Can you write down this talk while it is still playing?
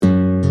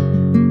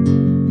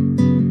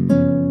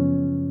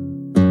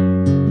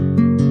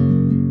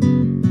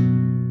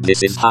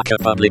This is Hacker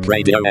Public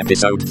Radio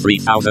episode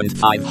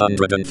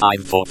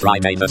 3505 for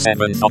Friday the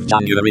 7th of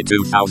January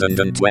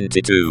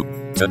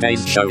 2022.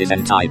 Today's show is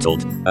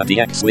entitled, At the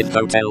X with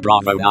Hotel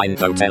Bravo 9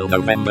 Hotel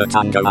November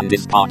Tango and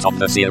is part of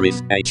the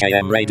series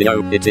HAM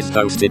Radio. It is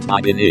hosted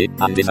by Binny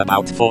and is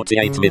about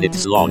 48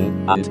 minutes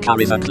long and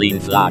carries a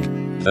clean flag.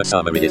 The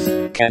summary is,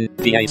 Ken,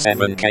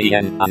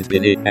 PA7KN and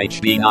Binny,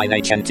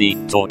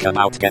 HB9HNT, talk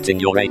about getting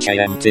your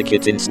HAM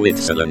ticket in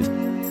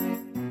Switzerland.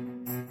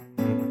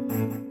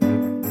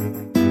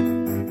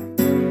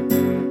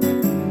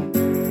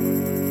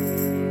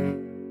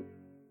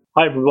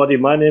 Hi everybody,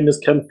 my name is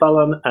Ken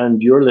Fallon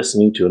and you're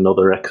listening to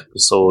another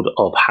episode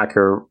of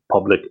Hacker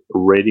Public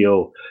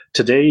Radio.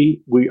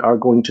 Today we are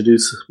going to do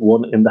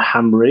one in the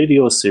ham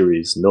radio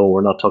series. No,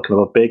 we're not talking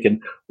about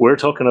bacon. We're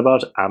talking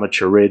about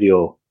amateur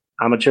radio.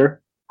 Amateur,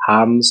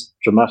 hams,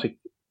 dramatic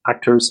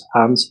actors,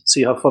 hams.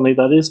 See how funny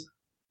that is?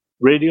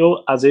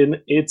 Radio as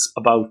in it's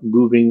about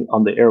moving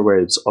on the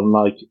airwaves,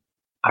 unlike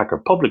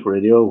Hacker Public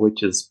Radio,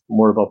 which is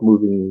more about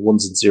moving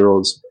ones and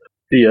zeros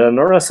via an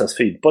RSS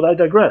feed. But I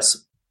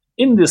digress.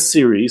 In this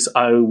series,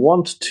 I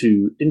want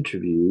to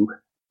interview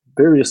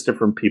various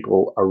different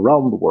people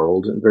around the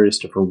world in various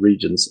different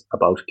regions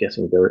about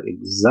getting their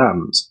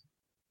exams.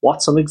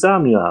 What's an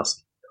exam, you ask?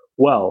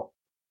 Well,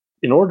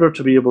 in order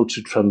to be able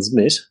to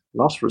transmit,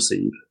 not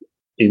receive,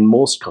 in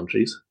most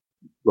countries,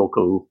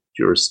 local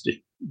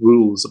jurisdiction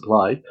rules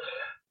apply.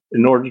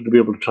 In order to be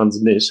able to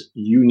transmit,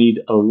 you need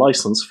a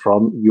license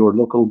from your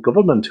local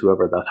government,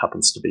 whoever that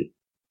happens to be.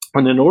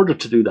 And in order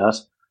to do that,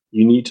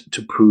 you need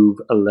to prove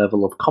a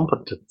level of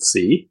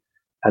competency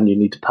and you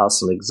need to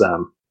pass an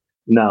exam.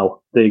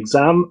 Now, the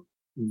exam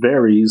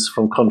varies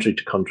from country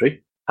to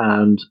country,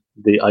 and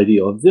the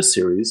idea of this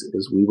series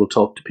is we will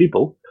talk to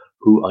people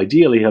who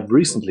ideally have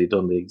recently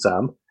done the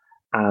exam,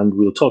 and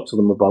we'll talk to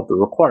them about the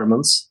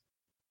requirements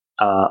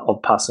of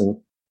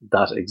passing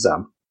that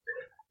exam.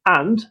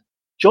 And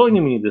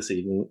joining me this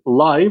evening,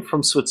 live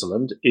from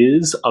Switzerland,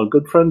 is our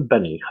good friend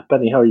Benny.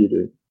 Benny, how are you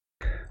doing?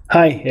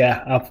 Hi,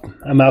 yeah,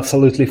 I'm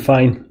absolutely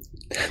fine.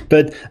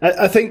 But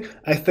I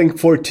think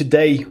for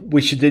today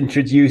we should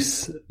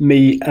introduce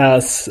me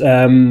as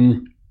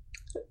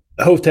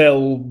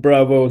Hotel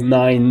Bravo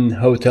 9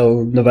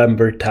 Hotel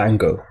November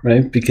Tango,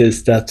 right?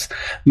 Because that's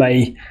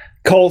my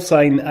call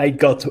sign I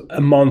got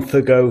a month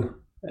ago.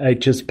 I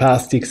just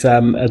passed the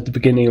exam at the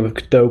beginning of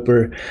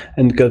October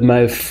and got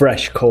my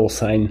fresh call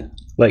sign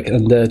like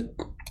on the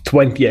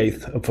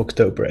 28th of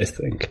October, I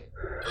think.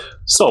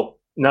 So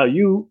now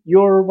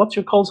you're what's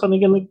your call sign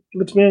again?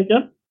 Give it to me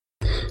again.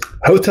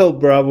 Hotel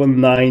Bravo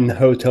 9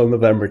 Hotel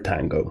November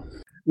Tango.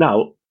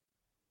 Now,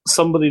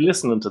 somebody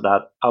listening to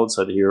that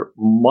outside here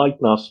might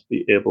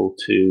be able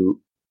to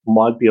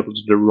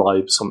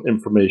derive some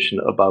information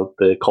about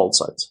the call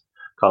signs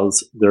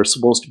because they're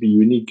supposed to be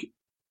unique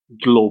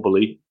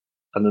globally.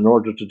 And in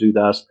order to do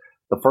that,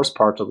 the first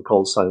part of the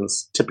call sign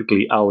is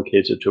typically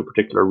allocated to a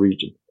particular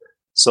region.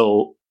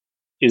 So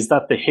is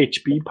that the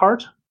HB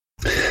part?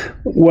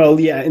 Well,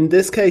 yeah, in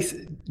this case,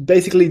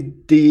 basically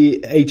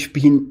the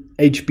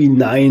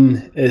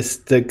HB9 is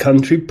the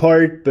country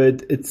part,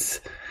 but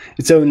it's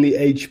only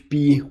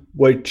HB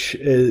which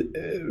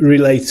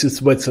relates to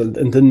Switzerland,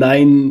 and the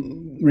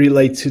 9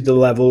 relates to the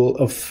level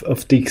of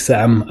the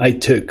exam I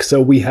took. So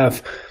we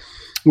have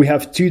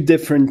two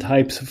different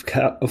types of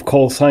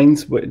call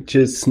signs, which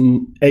is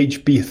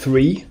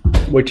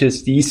HB3, which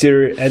is the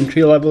easier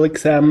entry level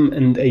exam,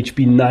 and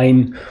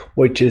HB9,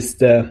 which is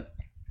the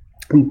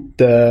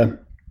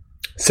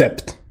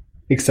CEPT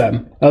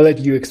exam. I'll let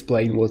you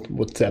explain what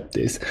CEPT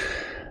is.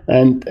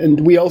 And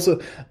we also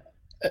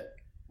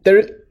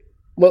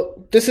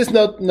this is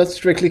not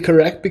strictly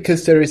correct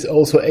because there is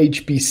also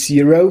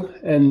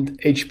HB0, and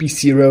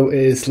HB0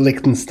 is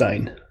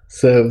Liechtenstein.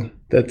 So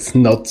that's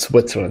not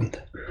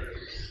Switzerland.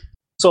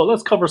 So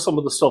let's cover some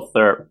of the stuff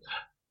there.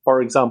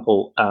 For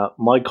example,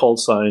 my call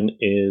sign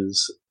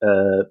is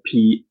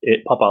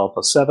Papa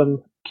Alpha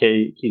 7,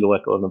 K Kilo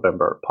Echo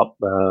November.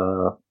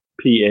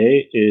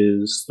 PA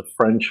is the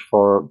French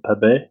for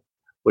Pebe,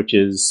 which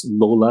is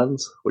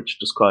lowlands, which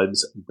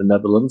describes the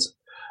Netherlands.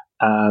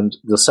 And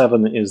the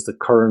 7 is the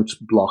current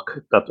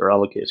block that they're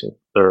allocating.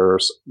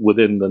 There's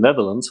within the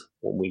Netherlands,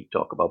 when we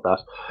talk about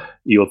that,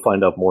 you'll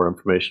find out more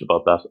information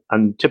about that.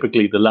 And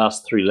typically the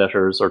last 3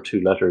 letters or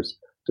 2 letters,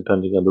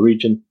 depending on the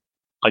region,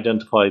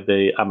 identify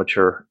the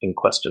amateur in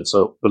question.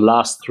 So the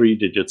last 3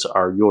 digits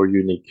are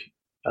unique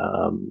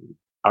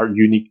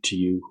to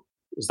you.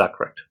 Is that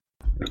correct?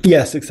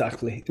 Yes,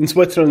 exactly. In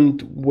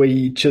Switzerland,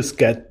 we just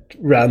get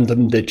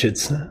random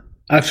digits.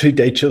 Actually,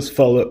 they just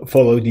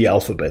follow the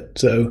alphabet.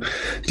 So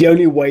the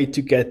only way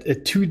to get a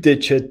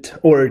 2-digit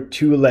or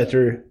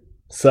 2-letter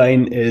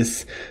sign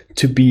is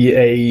to be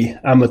a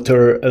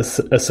amateur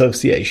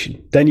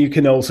association. Then you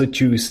can also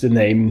choose the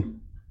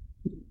name.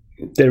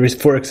 There is,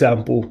 for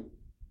example,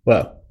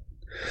 the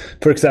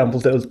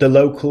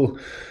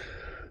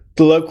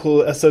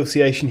local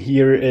association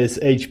here is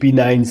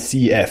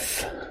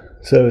HB9CF.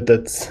 So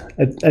that's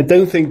I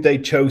don't think they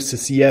chose the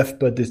CF,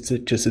 but it's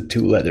just a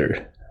two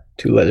letter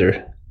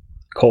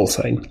call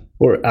sign.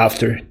 or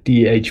after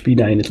the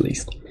HP9 at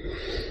least.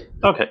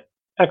 Okay,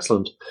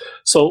 excellent.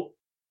 So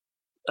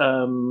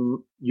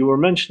you were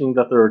mentioning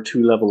that there are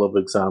 2 levels of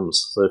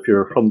exams. So if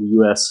you're from the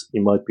US,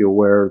 you might be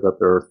aware that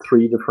there are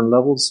 3 different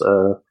levels,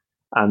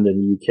 and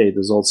in the UK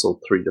there's also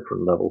 3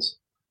 different levels.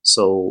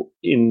 So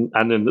in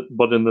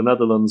the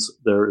Netherlands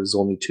there is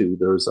only 2.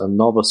 There's a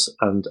novice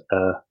and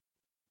a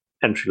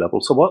entry level.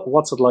 So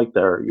what's it like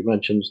there? You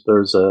mentioned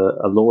there's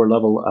a lower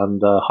level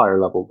and a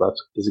higher level that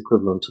is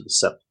equivalent to the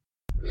SEP.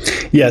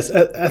 Yes,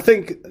 I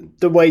think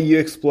the way you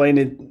explain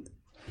it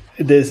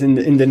is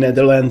in the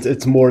Netherlands,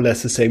 it's more or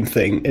less the same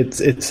thing.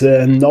 It's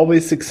a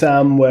novice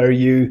exam where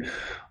you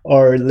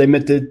are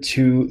limited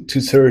to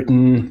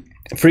certain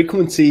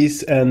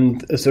frequencies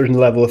and a certain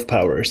level of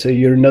power. So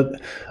you're not,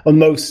 on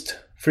most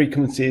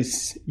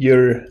frequencies,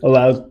 you're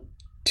allowed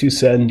to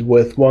send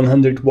with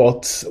 100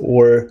 watts,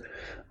 or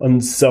on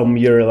some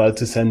you're allowed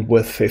to send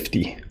with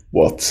 50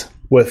 watts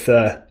with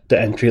the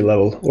entry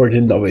level or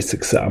the novice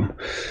exam.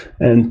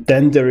 And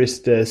then there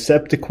is the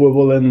SEPT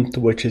equivalent,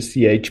 which is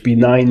the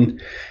HB9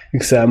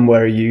 exam,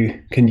 where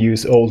you can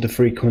use all the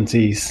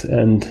frequencies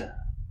and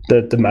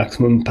the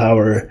maximum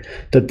power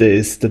that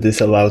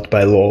is allowed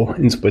by law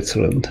in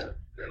Switzerland,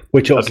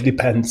 which also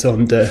depends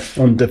on the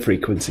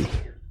frequency.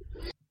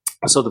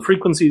 So the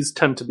frequencies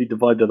tend to be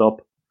divided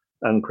up,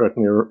 and correct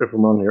me if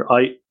I'm wrong here.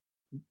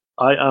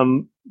 I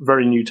am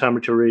very new to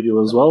amateur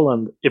radio as well,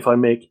 and if I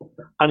make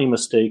any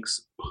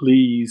mistakes,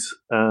 please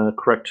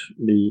correct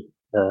me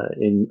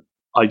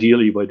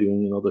ideally by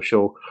doing another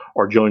show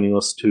or joining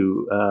us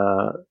to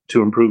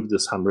improve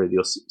this ham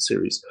radio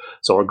series.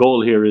 So our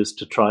goal here is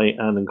to try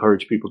and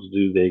encourage people to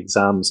do the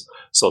exams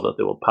so that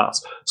they will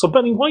pass. So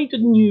Benny, why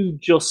didn't you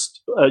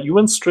just you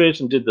went straight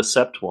and did the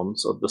SEPT one?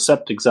 So the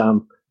SEPT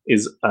exam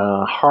is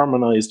a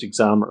harmonized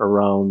exam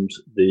around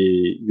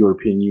the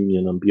European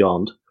Union and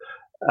beyond.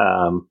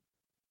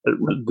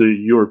 The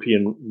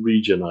European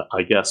region,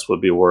 I guess,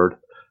 would be a word.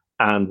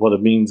 And what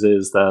it means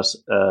is that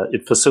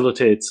it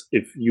facilitates,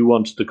 if you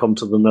wanted to come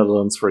to the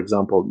Netherlands, for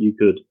example, you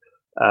could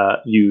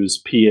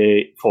use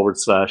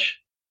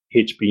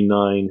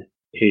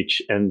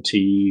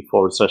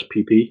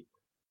PA/HB9HNT/PP.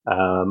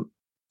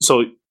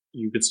 So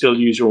you could still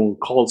use your own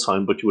call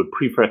sign, but you would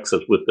prefix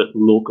it with the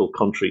local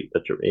country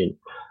that you're in.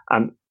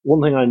 And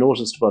one thing I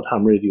noticed about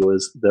ham radio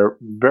is they're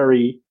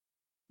very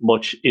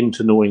much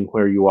into knowing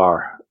where you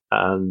are.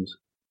 And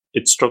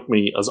it struck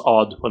me as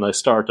odd when I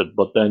started,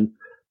 but then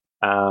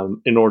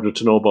in order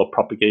to know about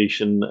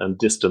propagation and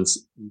distance,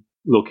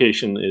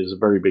 location is a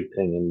very big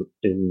thing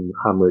in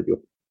ham radio.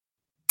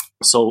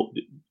 So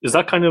is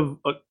that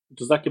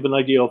does that give an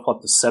idea of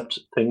what the SEPT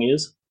thing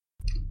is?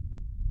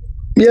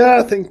 Yeah,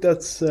 I think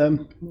that's a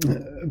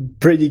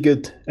pretty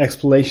good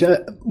explanation.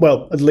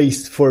 Well, at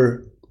least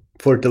for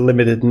the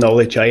limited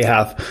knowledge I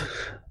have.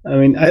 I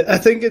mean, I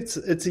think it's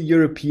a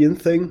European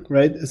thing,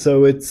 right?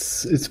 So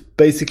it's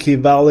basically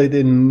valid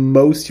in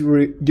most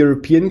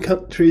European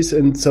countries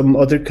and some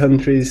other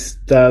countries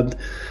that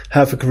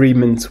have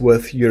agreements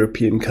with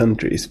European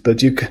countries.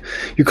 But you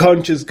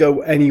can't just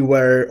go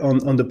anywhere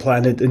on the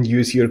planet and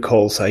use your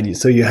call sign.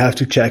 So you have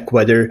to check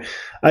whether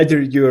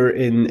either you're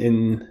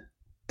in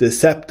the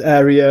SEPT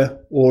area,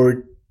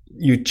 or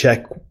you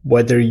check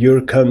whether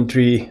your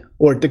country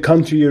or the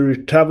country you're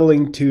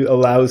traveling to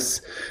allows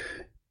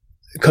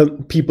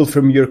people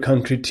from your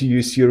country to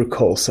use your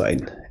call sign.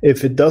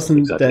 If it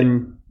doesn't,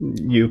 then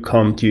you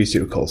can't use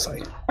your call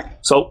sign.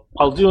 So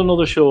I'll do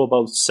another show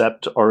about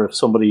SEPT, or if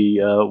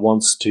somebody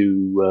wants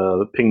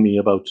to ping me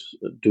about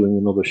doing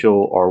another show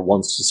or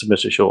wants to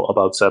submit a show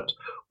about SEPT,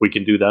 we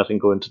can do that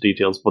and go into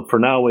details. But for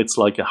now, it's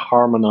like a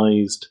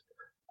harmonized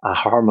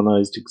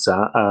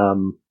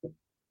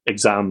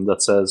exam that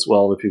says,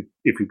 well, if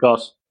you've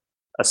got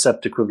a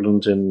SEPT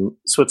equivalent in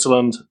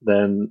Switzerland,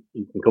 then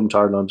you can come to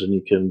Ireland and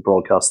you can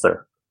broadcast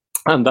there.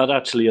 And that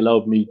actually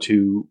allowed me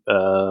to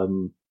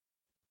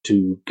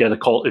get a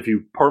call. If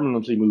you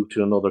permanently move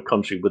to another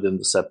country within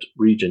the SEPT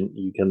region,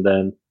 you can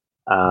then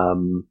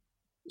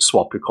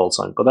swap your call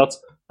sign. But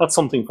that's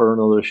something for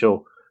another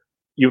show.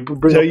 You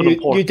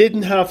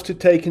didn't have to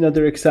take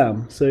another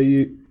exam, so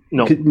you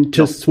couldn't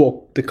just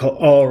swap the call.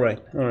 All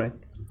right.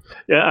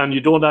 Yeah, and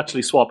you don't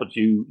actually swap it.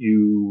 You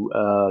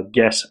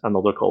get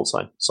another call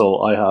sign.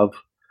 So I have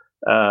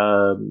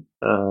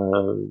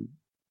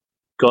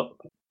got.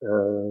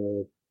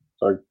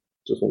 Sorry,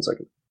 just 1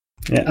 second.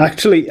 Yeah,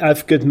 actually,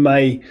 I've got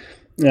my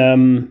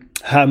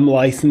ham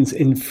license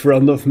in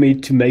front of me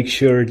to make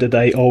sure that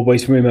I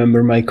always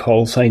remember my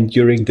call sign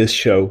during this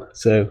show.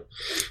 So.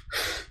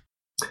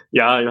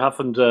 Yeah, I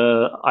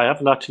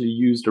haven't actually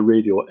used a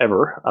radio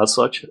ever as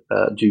such,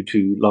 due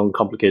to long,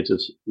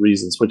 complicated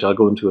reasons, which I'll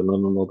go into in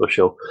another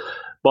show.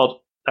 But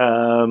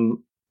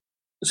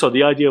so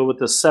the idea with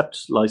the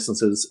SEPT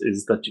licenses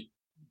is that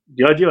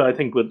the idea, I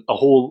think, with a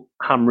whole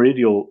ham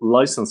radio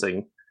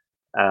licensing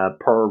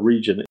per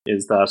region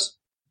is that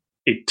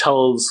it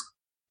tells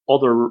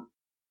other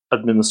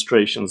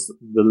administrations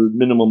the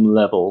minimum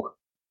level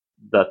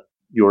that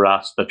you're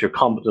at, that you're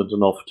competent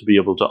enough to be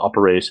able to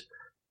operate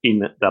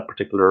in that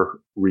particular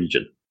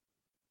region.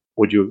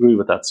 Would you agree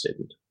with that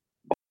statement?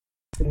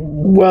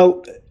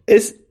 Well,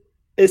 is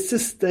the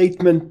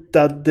statement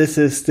that this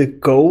is the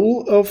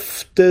goal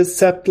of the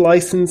SEPT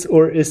license,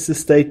 or is the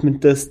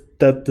statement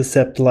that the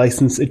SEPT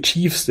license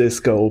achieves this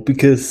goal?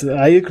 Because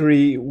I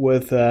agree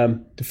with the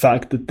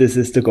fact that this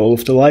is the goal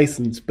of the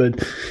license,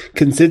 but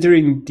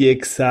considering the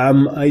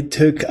exam I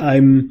took,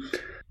 I'm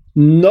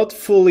not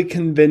fully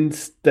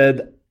convinced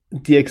that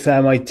the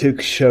exam I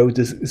took showed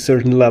a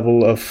certain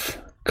level of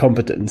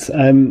competence.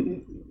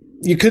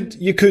 You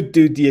could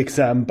do the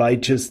exam by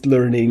just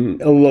learning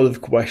a lot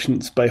of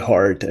questions by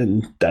heart,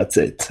 and that's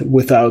it,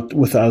 without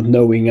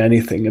knowing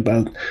anything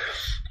about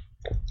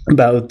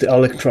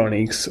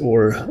electronics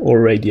or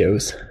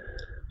radios.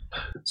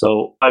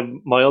 So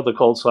my other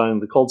call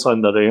sign, the call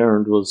sign that I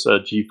earned was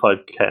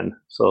G5 Ken.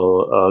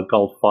 So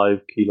Golf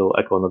 5 Kilo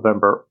Echo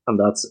November, and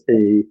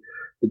the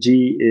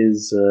G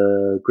is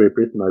Great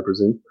Britain, I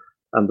presume.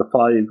 And the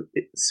 5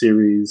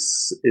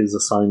 series is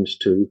assigned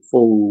to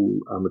full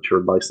amateur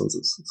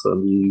licenses. So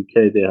in the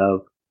UK, they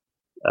have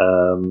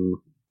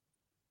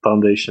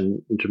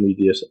foundation,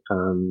 intermediate,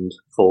 and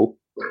full.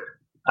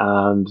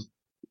 And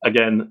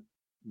again,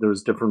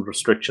 there's different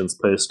restrictions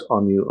placed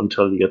on you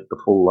until you get the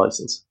full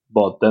license.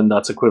 But then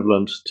that's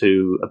equivalent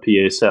to a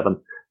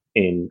PA7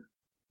 in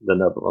the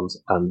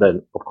Netherlands. And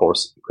then, of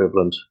course,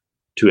 equivalent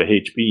to a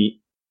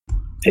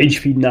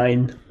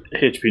HP9.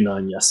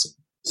 HP9, yes.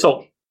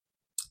 So,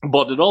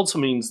 but it also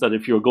means that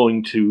if you're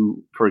going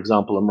to, for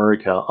example,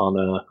 America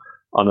on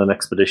an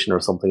expedition or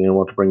something and you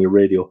want to bring your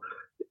radio,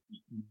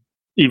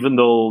 even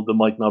though they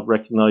might not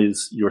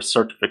recognize your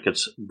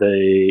certificate,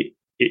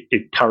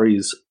 it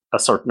carries a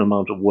certain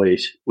amount of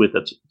weight with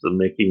it, so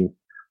making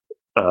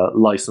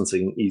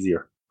licensing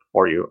easier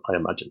for you, I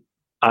imagine.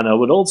 And I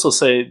would also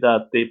say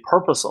that the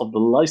purpose of the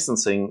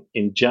licensing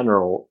in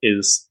general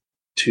is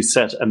to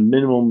set a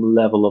minimum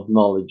level of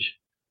knowledge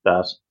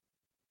that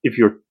if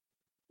you're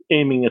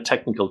aiming a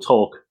technical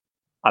talk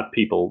at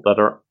people that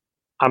are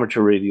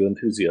amateur radio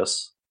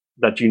enthusiasts,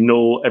 that you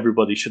know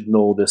everybody should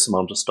know this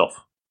amount of stuff.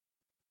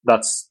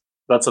 That's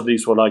at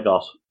least what I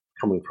got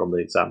coming from the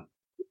exam.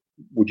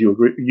 Would you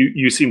agree?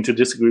 You seem to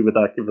disagree with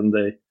that, given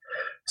the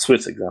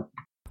Swiss exam.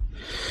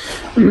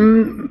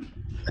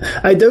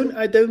 I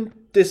don't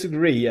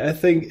disagree. I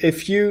think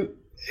if you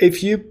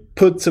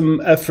put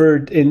some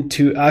effort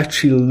into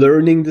actually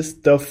learning the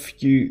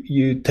stuff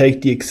you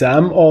take the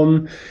exam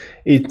on,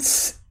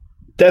 it's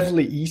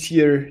definitely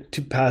easier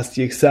to pass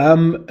the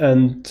exam,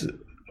 and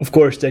of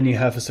course then you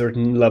have a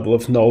certain level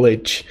of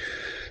knowledge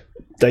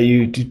that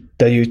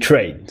you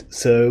trained.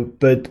 So,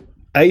 but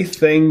I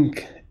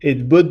think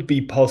it would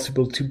be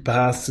possible to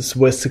pass the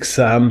Swiss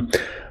exam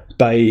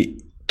by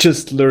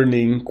just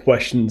learning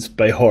questions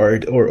by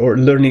heart, or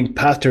learning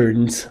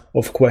patterns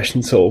of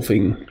question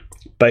solving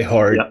by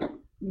heart.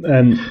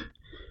 Yeah.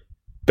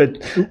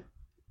 But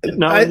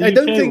now, I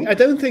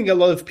don't think a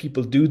lot of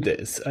people do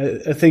this.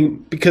 I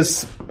think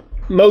because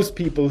most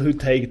people who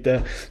take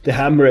the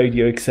ham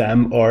radio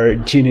exam are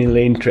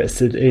genuinely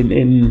interested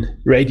in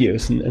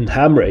radios and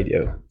ham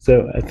radio.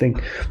 So I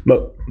think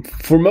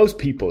for most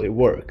people it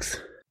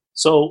works.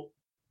 So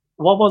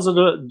what was it?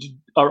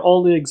 Are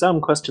all the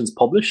exam questions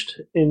published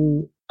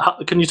in?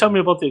 Can you tell me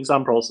about the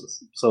exam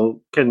process?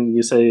 So can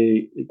you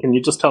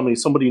just tell me,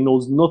 somebody who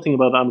knows nothing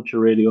about amateur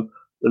radio,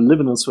 they're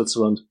living in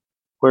Switzerland,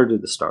 where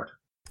did they start?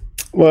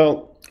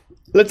 Well,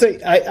 let's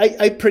say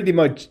I pretty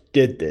much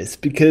did this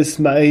because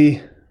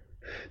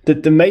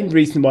the main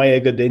reason why I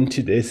got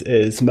into this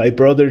is my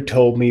brother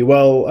told me,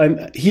 well,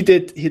 he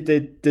did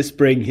this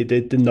spring, he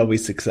did the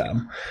novice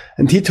exam,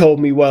 and he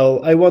told me,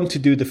 well, I want to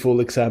do the full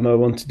exam, I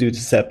want to do the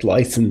SEPT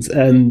license,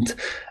 and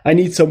I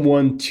need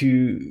someone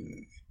to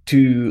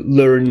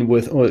learn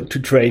with or to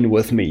train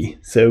with me.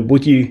 So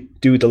would you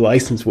do the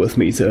license with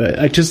me? So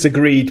I just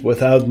agreed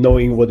without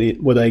knowing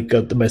what I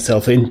got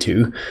myself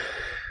into.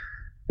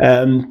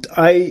 And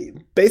I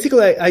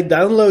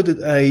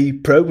downloaded a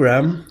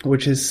program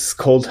which is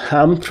called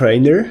Ham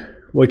Trainer,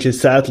 which is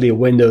sadly a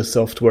Windows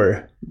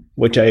software,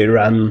 which I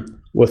ran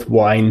with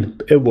Wine.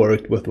 It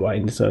worked with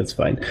Wine, so it's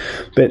fine.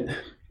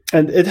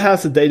 And it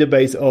has a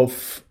database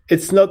of,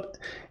 it's not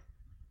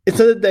a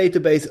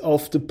database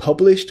of the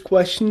published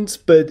questions,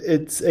 but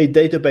it's a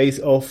database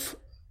of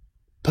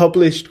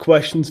published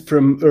questions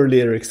from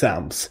earlier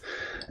exams.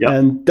 Yep.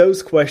 And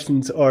those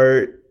questions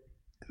are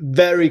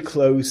very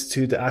close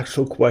to the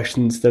actual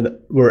questions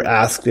that were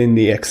asked in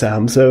the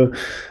exam. So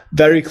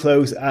very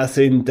close as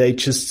in they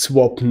just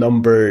swap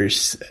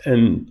numbers,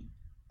 and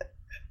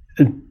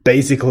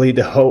basically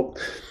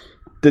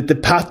the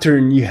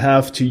pattern you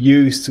have to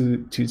use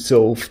to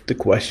solve the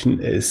question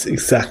is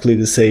exactly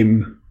the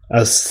same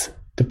as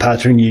the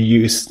pattern you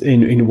used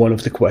in one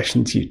of the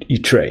questions you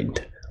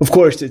trained. Of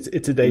course,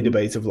 it's a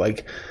database of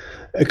like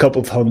a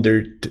couple of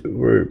hundred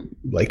or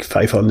like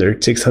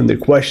 500, 600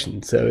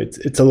 questions. So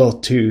it's a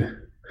lot to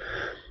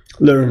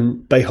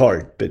learn by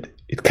heart, but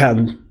I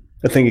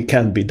think it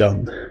can be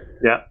done.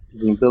 Yeah,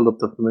 you can build up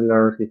the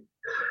familiarity.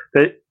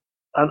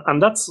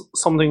 And that's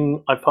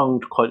something I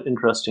found quite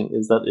interesting,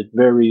 is that it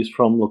varies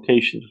from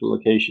location to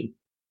location.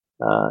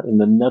 In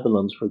the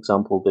Netherlands, for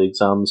example, the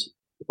exams,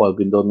 while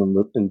being done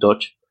in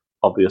Dutch,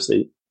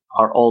 obviously,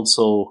 are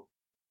also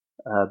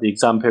the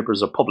exam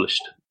papers are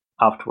published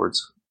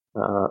afterwards,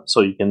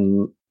 so you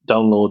can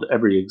download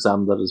every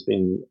exam that has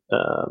been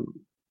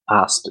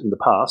asked in the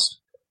past.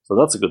 So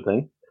that's a good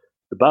thing.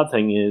 The bad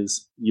thing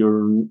is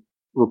you're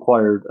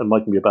required, and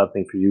might be a bad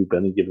thing for you,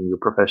 Benny, given your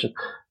profession.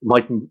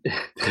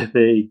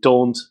 They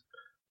don't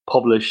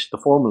publish the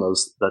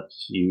formulas that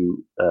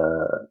you'd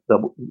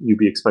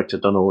be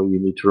expected to know. You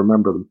need to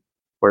remember them.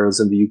 Whereas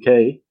in the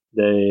UK,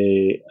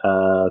 the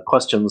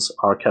questions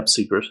are kept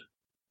secret,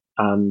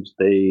 but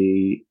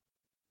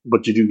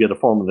you do get a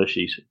formula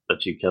sheet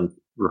that you can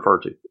refer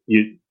to.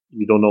 You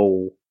don't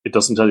know. It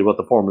doesn't tell you what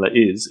the formula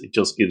is. It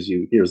just gives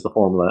you, here's the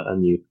formula,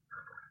 and you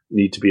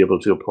need to be able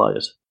to apply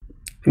it.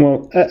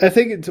 Well, I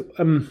think it's.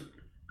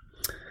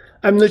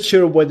 I'm not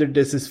sure whether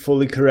this is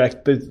fully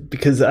correct, but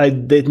because I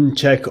didn't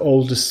check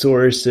all the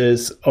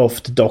sources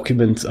of the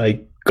documents I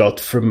got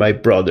from my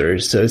brother,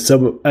 so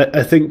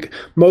I think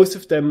most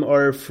of them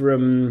are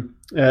from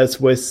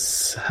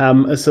Swiss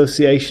ham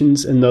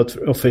associations and not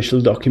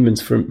official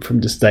documents from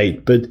the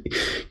state. But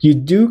you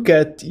do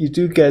get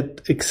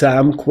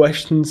exam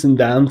questions and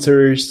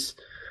answers.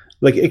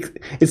 Like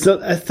it's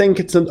not. I think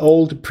it's not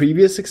all the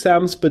previous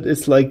exams, but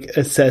it's like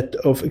a set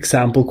of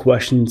example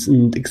questions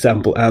and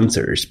example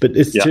answers. But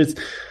it's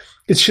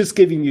just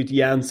giving you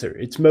the answer.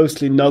 It's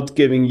mostly not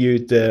giving you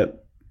the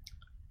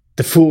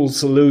full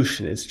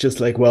solution. It's just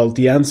like, well,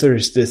 the answer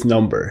is this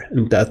number,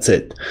 and that's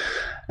it.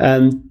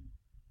 And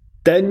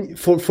then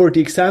for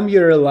the exam,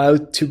 you're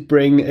allowed to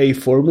bring a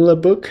formula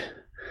book,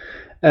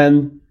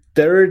 and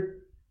there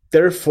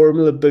are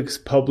formula books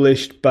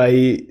published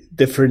by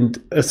different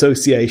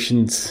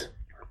associations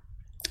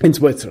in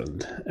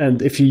Switzerland.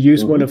 And if you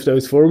use one of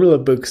those formula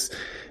books,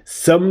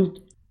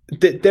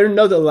 they're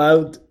not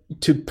allowed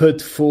to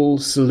put full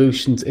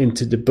solutions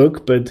into the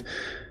book, but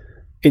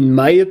in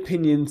my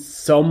opinion,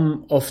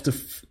 some of the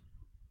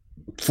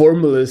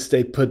formulas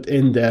they put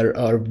in there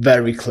are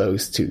very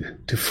close to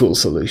full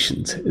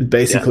solutions.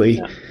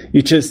 Basically,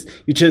 you just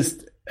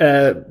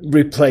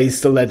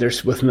replace the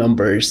letters with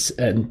numbers,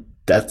 and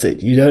that's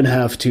it. You don't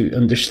have to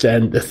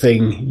understand the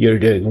thing you're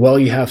doing. Well,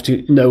 you have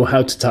to know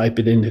how to type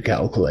it in the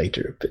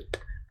calculator, but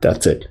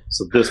that's it.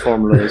 So this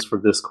formula is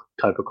for this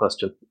type of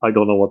question. I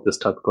don't know what this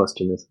type of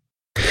question is.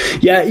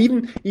 Yeah,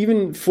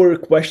 even for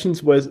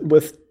questions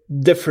with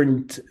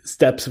different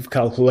steps of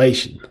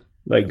calculation,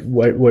 like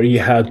where you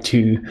had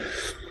to.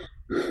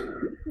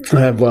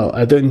 Well,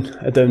 I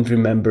don't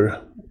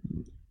remember.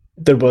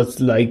 There was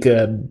like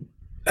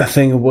I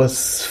think it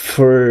was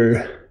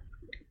for.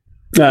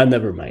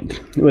 Never mind.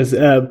 It was,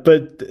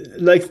 but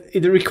like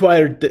it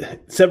required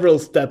several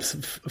steps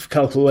of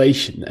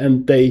calculation,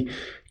 and they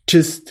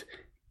just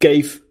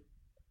gave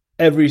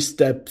every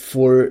step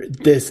for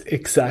this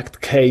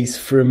exact case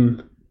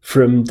from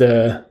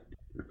the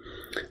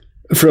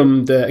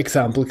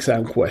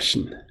exam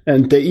question,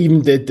 and they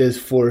even did this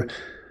for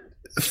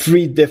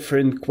 3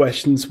 different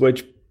questions,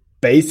 which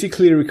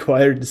basically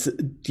required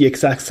the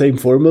exact same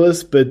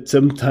formulas, but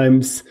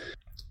sometimes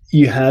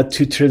you had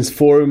to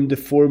transform the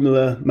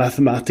formula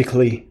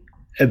mathematically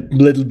a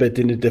little bit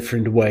in a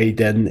different way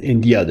than in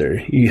the other.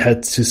 You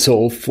had to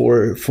solve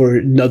for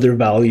another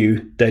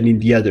value than in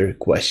the other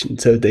question.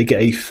 So they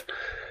gave,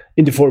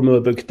 in the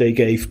formula book, they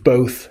gave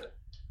both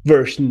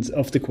versions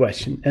of the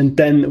question. And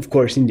then, of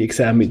course, in the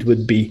exam, it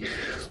would be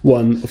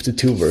one of the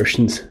 2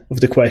 versions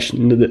of the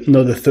question,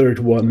 not a third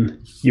one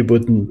you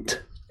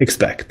wouldn't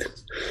expect.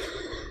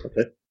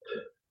 Okay.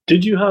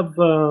 Did you have,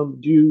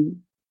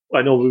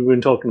 I know we've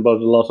been talking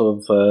about a lot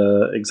of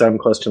exam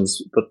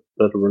questions that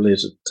are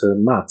related to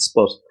maths,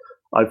 but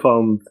I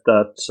found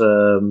that,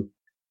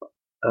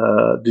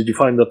 did you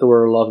find that there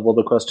were a lot of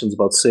other questions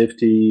about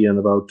safety and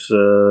about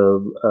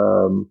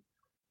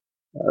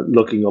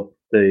looking up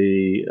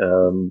the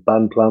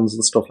band plans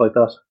and stuff like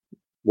that?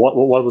 What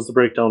was the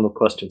breakdown of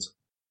questions?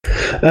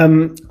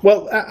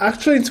 Well,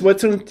 actually in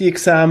Switzerland, the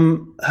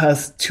exam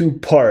has 2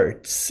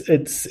 parts.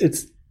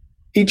 It's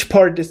each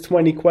part is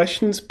 20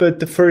 questions,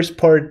 but the first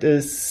part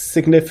is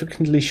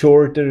significantly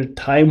shorter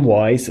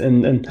time-wise,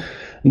 and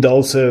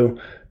also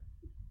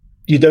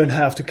you don't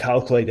have to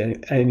calculate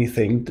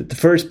anything. The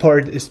first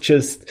part is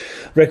just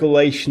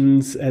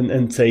regulations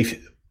and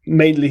safe,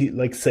 mainly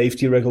like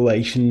safety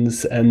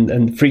regulations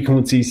and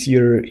frequencies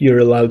you're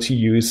allowed to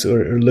use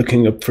or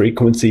looking up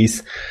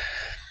frequencies.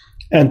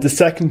 And the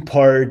second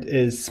part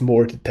is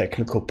more the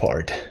technical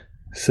part.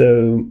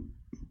 So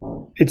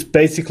it's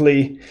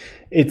basically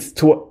it's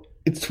 20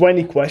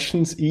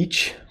 questions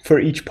each for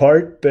each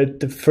part, but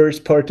the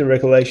first part, the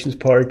regulations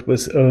part,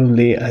 was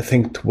only, I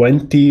think,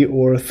 20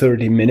 or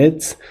 30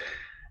 minutes.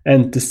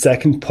 And the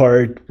second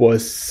part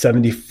was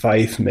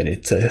 75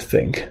 minutes, I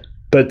think.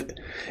 But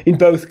in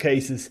both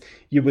cases,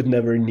 you would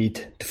never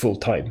need the full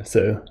time.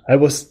 So I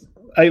was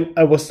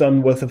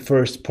done with the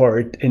first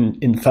part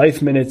in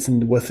 5 minutes,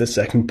 and with the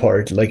second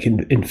part like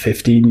in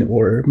 15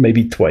 or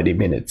maybe 20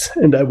 minutes.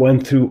 And I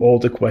went through all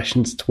the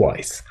questions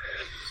twice.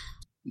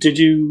 Did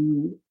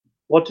you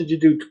what did you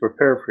do to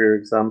prepare for your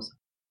exams?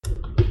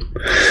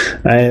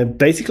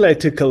 Basically, I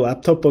took a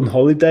laptop on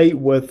holiday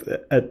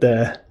at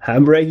the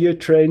ham radio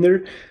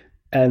trainer,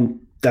 and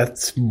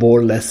that's more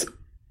or less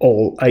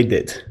all I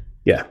did.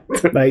 Yeah,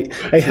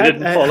 I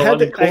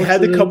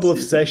had a couple of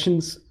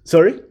sessions.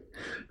 Sorry,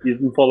 you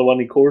didn't follow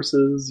any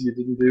courses. You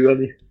didn't do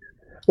any.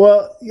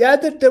 Well, yeah,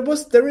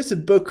 there is a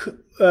book.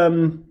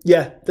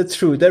 Yeah, that's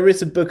true. There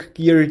is a book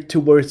geared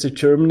towards the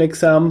German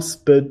exams,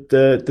 but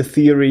the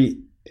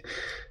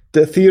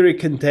theory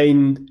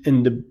contained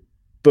in the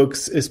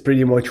books is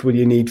pretty much what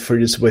you need for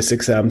the Swiss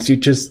exams. You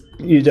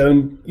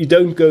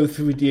don't go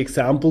through the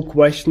example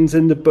questions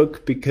in the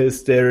book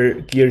because they're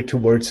geared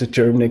towards the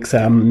German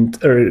exam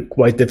and are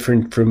quite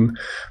different from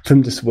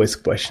the Swiss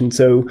question.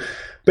 So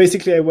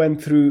basically, I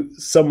went through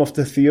some of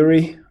the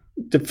theory,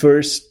 the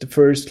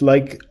first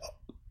like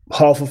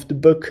half of the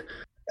book,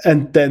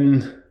 and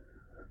then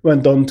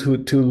went on to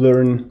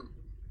learn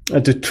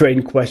to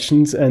train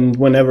questions. And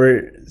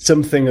whenever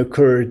something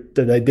occurred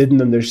that I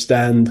didn't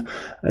understand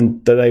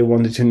and that I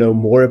wanted to know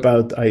more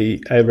about, I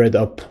read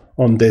up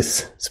on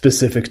this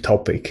specific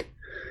topic.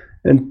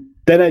 And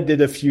then I did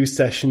a few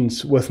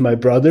sessions with my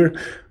brother,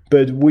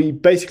 but we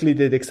basically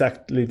did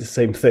exactly the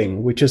same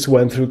thing. We just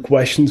went through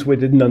questions we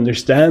didn't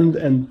understand,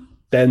 and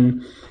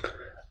then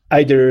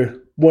either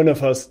one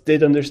of us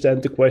did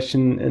understand the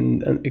question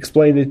and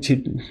explained it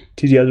to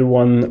the other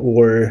one,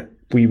 or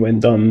we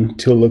went on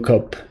to look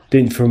up the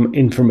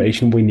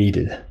information we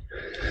needed.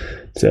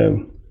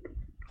 So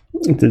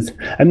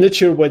I'm not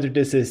sure whether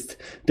this is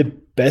the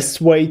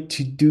best way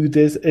to do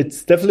this.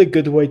 It's definitely a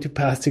good way to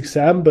pass the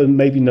exam, but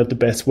maybe not the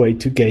best way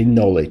to gain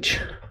knowledge.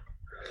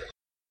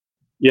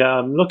 Yeah,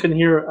 I'm looking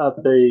here at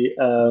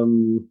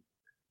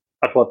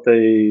what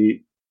the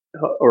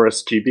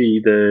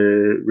RSGB,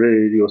 the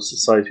Radio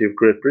Society of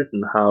Great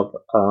Britain, have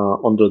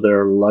under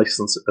their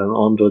license and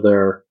under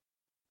their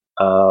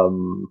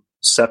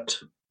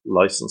SEPT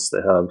license.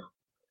 They have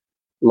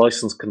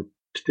license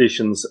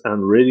conditions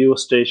and radio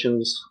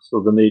stations. So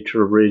the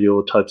nature of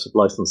radio, types of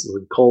licenses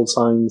and call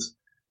signs.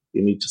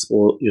 You're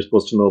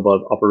supposed to know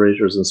about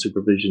operators and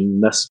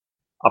supervision,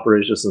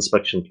 operators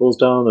inspection close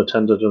down,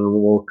 attended and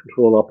remote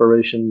control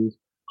operations,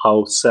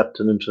 how SEPT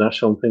and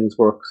international things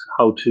work,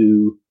 how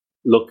to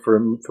look for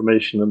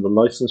information in the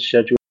license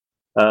schedule.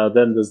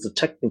 Then there's the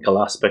technical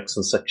aspects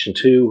in section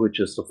 2, which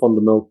is the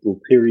fundamental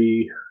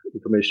theory,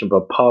 information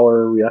about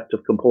power,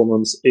 reactive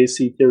components,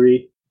 AC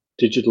theory,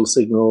 digital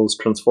signals,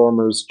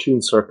 transformers,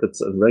 tuned circuits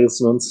and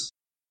resonance,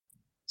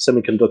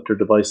 semiconductor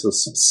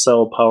devices,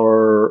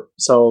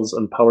 cells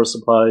and power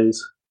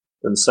supplies.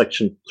 Then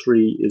section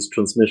 3 is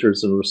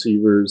transmitters and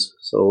receivers.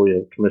 So we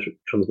have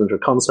transmitter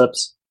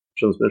concepts,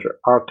 transmitter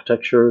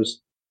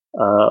architectures,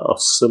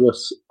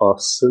 oscillators,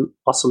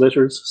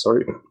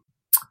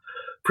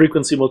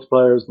 frequency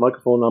multipliers,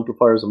 microphone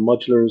amplifiers and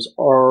modulars,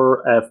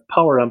 RF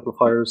power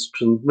amplifiers,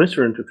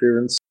 transmitter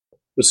interference,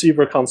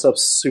 receiver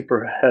concepts,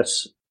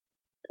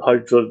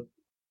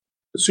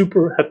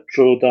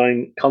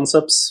 superheterodyne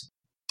concepts,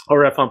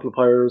 RF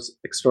amplifiers,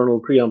 external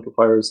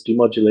preamplifiers,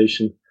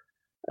 demodulation,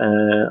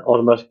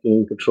 automatic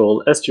gain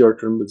control, SDR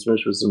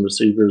transmitters and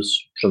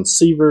receivers,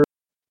 transceivers,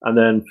 and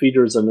then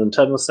feeders and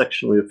antenna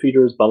section. We have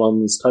feeders,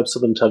 balance, types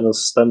of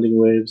antennas, standing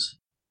waves,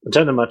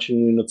 antenna matching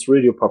units,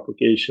 radio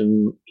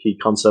propagation, key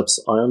concepts,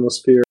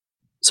 ionosphere.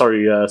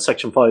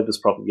 Section 5 is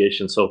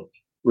propagation, so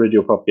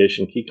radio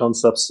propagation, key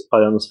concepts,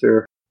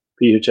 ionosphere,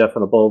 VHF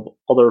and above,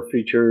 other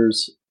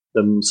features.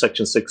 Then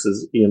section 6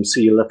 is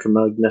EMC,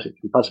 electromagnetic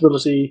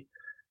compatibility,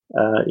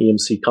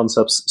 EMC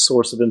concepts,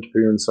 source of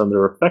interference and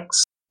their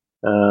effects,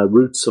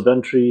 routes of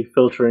entry,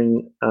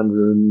 filtering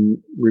and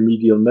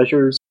remedial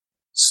measures,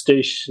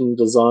 station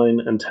design,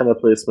 antenna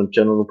placement,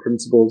 general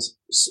principles,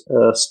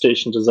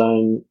 station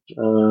design,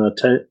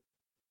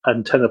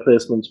 antenna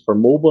placement for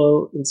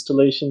mobile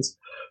installations,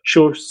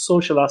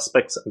 social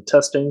aspects and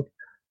testing.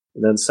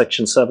 And then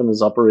section 7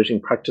 is operating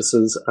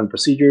practices and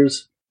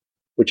procedures,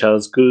 which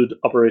has good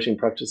operating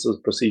practices,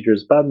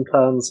 procedures, band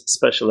plans,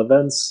 special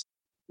events.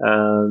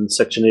 And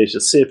section 8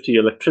 is safety,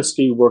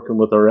 electricity, working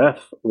with RF,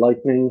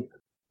 lightning,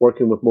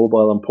 working with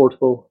mobile and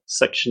portable.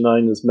 Section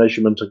 9 is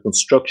measurement and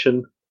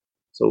construction.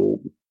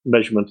 So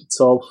measurement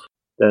itself,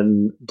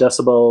 then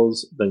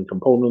decibels, then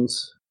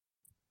components,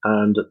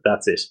 and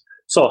that's it.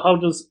 So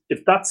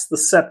if that's the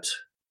SEPT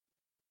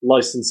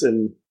license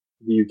in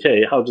the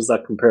UK, how does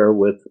that compare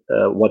with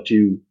what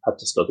you had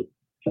to study?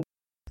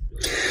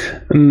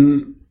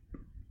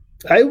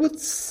 I would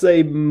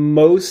say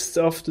most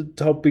of the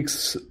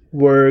topics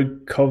were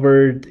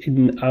covered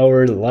in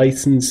our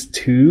license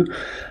too.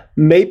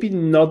 Maybe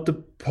not the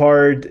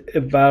part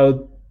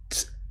about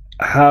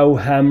how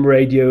ham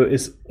radio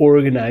is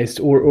organized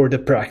or the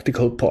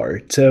practical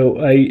part. So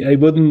I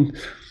wouldn't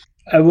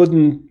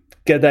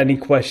get any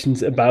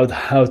questions about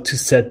how to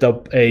set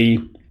up a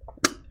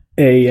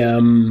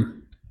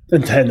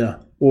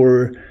antenna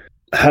or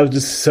how the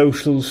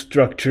social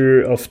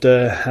structure of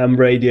the ham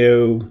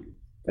radio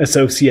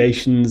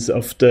associations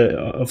of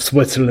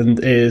Switzerland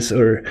is,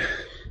 or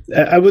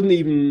I wouldn't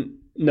even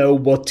know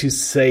what to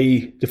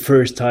say the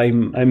first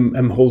time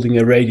I'm holding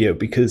a radio,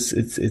 because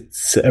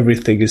it's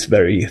everything is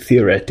very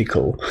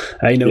theoretical.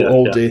 I know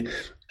all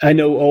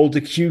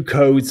the cue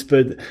codes,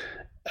 but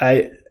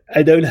I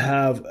don't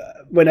have.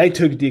 When I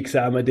took the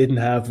exam, I didn't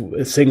have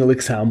a single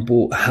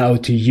example how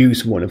to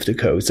use one of the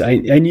codes. I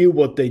knew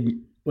what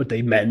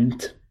they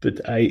meant, but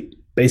I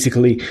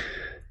basically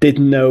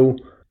didn't know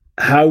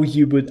how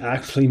you would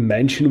actually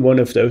mention one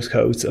of those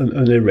codes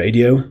on the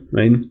radio. I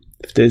mean,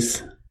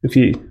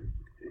 exactly.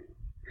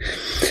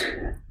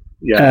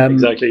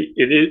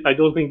 It is. I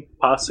don't think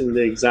passing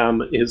the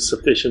exam is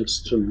sufficient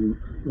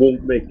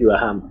won't make you a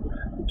ham.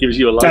 It gives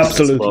you a license.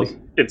 Absolutely.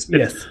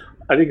 Yes.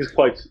 I think it's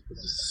quite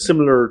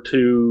similar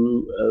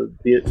to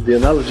the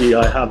analogy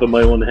I have in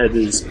my own head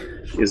is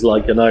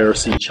like an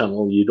IRC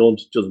channel. You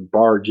don't just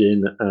barge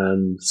in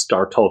and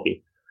start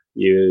talking.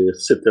 You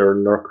sit there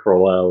and lurk for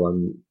a while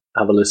and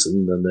have a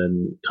listen, and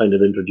then kind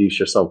of introduce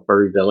yourself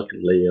very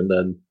delicately, and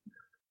then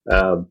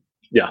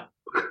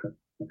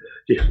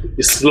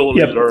you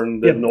slowly learn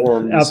the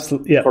norms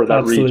for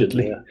that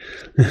region.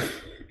 Yeah.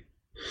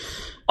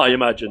 I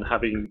imagine,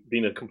 having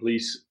been a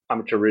complete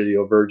amateur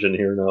radio virgin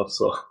here now,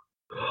 so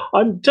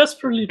I'm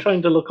desperately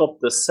trying to look up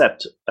the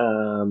set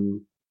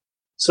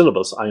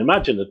syllabus. I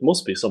imagine it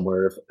must be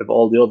somewhere if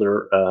all the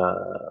other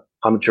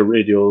amateur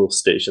radio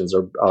stations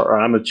or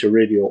amateur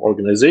radio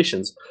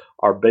organizations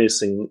are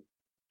basing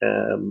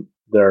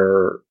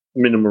their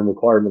minimum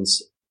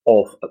requirements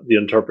off the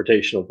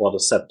interpretation of what a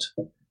set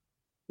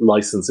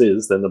license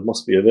is, then it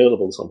must be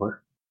available somewhere.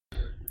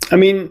 I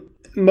mean,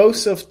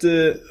 most of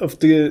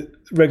the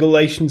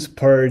regulations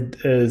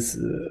part is,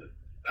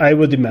 I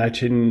would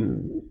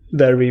imagine,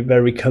 very,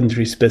 very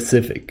country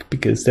specific,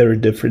 because there are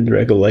different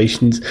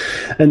regulations.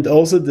 And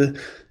also the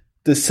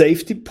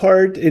safety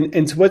part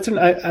in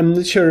Switzerland, I'm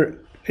not sure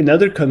in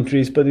other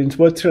countries, but in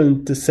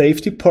Switzerland, the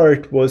safety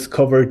part was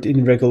covered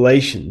in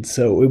regulations.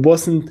 So it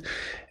wasn't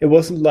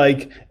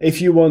like, if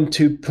you want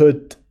to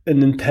put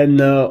an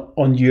antenna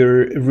on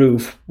your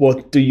roof,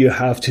 what do you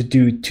have to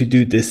do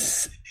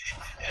this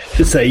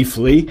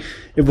safely?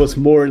 It was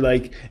more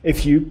like,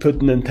 if you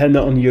put an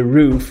antenna on your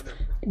roof,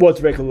 what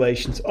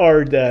regulations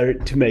are there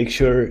to make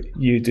sure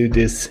you do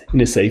this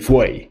in a safe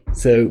way?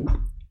 So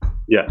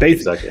yeah,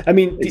 exactly. I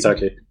mean,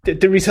 exactly.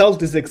 The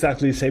result is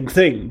exactly the same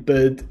thing,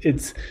 but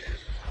it's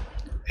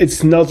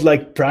not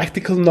like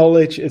practical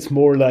knowledge. It's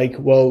more like,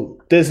 well,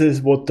 this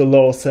is what the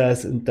law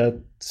says, and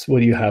that's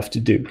what you have to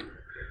do.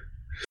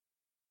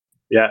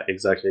 Yeah,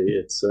 exactly.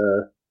 It's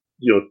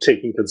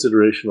taking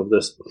consideration of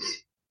this.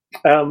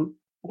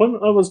 When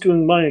I was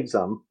doing my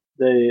exam,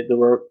 there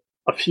were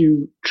a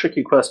few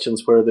tricky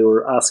questions where they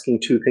were asking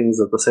two things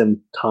at the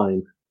same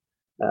time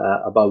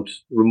about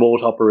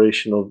remote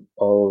operation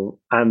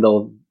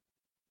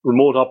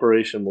remote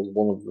operation was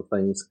one of the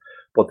things,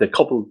 but they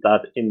coupled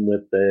that in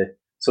with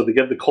so they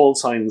gave the call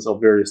signs of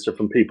various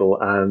different people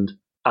and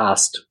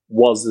asked,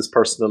 was this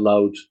person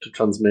allowed to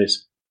transmit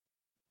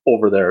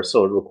over there?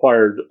 So it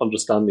required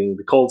understanding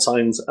the call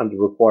signs, and it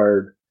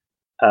required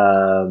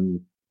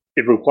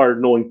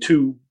knowing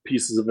two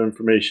pieces of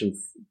information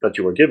that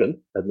you were given,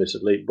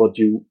 admittedly, but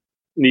you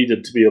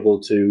needed to be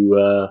able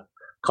to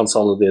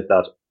consolidate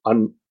that.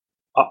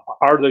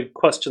 Are the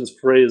questions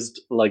phrased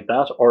like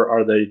that, or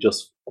are they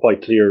just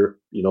quite clear?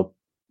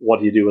 What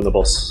do you do in a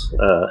bus?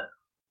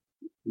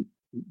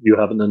 You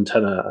have an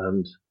antenna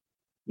and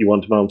you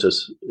want to mount it.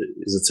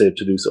 Is it safe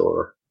to do so?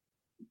 Or?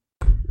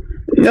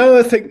 No,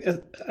 I think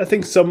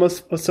some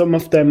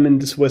of them in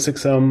the Swiss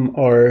exam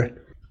are,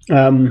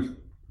 some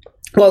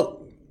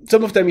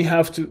of them you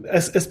have to,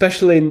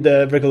 especially in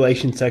the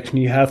regulation section,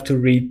 you have to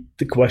read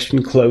the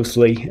question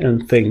closely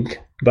and think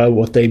about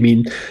what they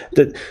mean.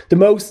 The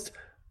most,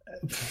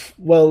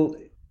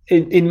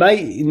 in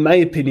my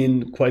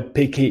opinion, quite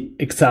picky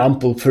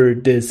example for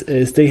this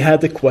is they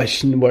had a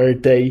question where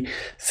they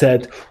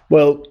said,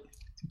 well,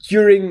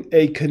 during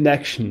a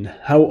connection,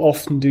 how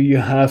often do you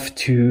have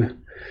to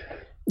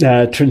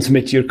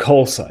transmit your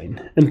call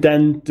sign? And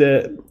then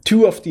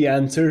two of the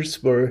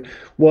answers were,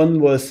 one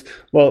was,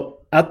 well,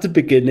 at the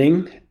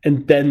beginning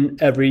and then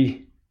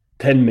every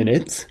 10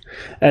 minutes.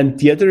 And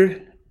the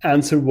other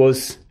answer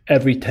was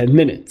every 10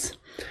 minutes.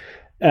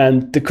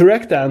 And the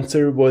correct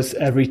answer was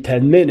every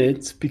 10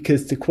 minutes,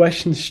 because the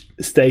question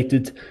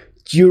stated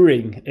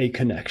during a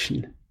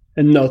connection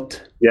and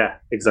not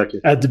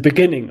at the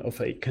beginning of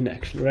a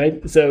connection,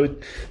 right? So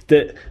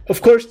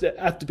of course, the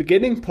at the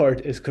beginning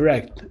part is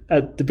correct.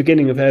 At the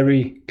beginning of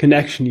every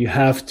connection, you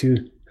have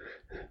to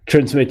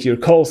transmit your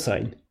call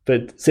sign.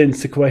 But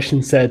since the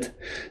question said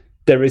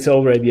there is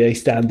already a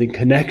standing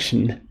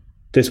connection,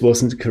 this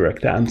wasn't the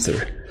correct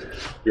answer.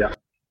 Yeah.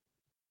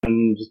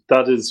 And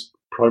that is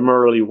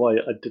primarily why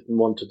I didn't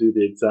want to do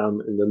the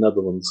exam in the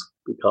Netherlands,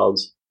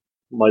 because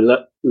my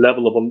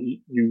level of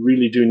you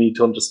really do need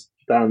to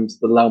understand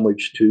the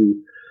language to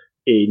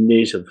a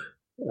native,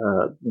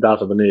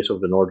 that of a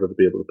native, in order to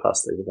be able to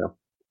pass the exam.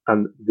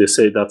 And they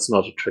say that's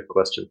not a trick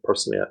question.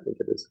 Personally, I think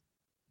it is.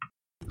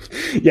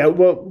 Yeah,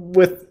 well,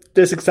 with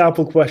this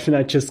example question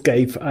I just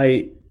gave,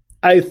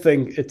 I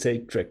think it's a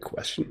trick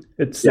question.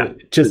 It's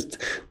it's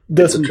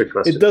a trick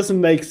question. It doesn't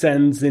make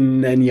sense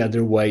in any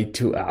other way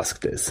to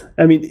ask this.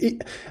 I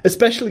mean,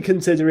 especially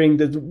considering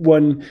that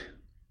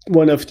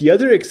one of the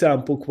other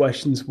example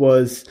questions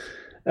was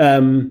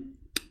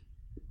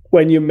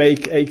when you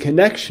make a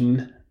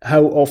connection,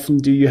 how often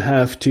do you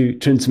have to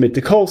transmit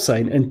the call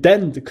sign? And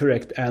then the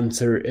correct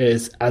answer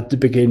is at the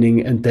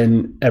beginning and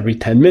then every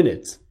 10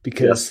 minutes,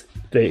 because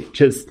they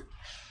just,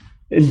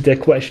 in the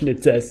question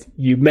it says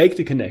you make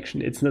the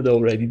connection, it's not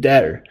already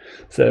there.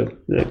 So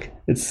like,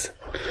 it's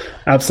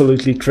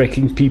absolutely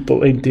tricking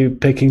people into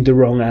picking the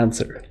wrong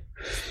answer.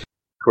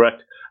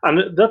 Correct.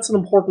 And that's an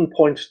important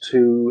point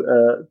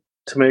to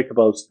make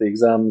about the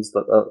exams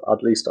that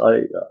at least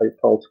I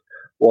felt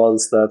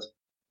was that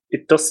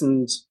it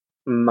doesn't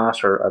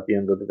matter at the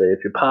end of the day.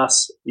 If you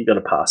pass, you got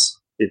to pass.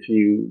 If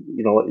you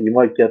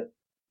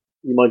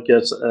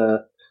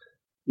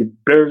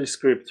barely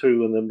scrape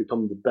through and then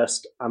become the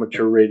best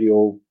amateur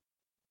radio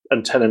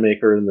antenna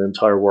maker in the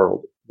entire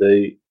world.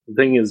 The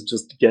thing is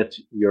just to get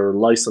your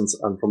license,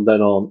 and from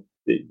then on,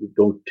 you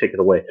don't take it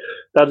away.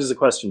 That is a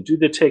question. Do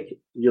they take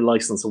your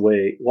license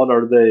away? What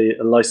are the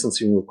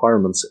licensing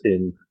requirements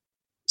in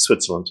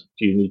Switzerland?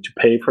 Do you need to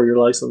pay for your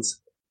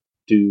license?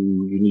 Do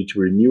you need to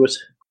renew it?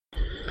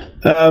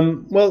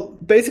 Well,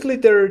 basically,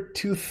 there are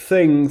two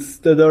things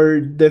that are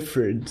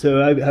different.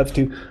 So I have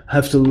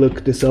to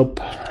look this up.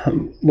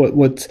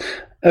 What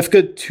I've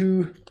got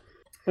two.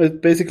 I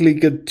basically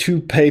got two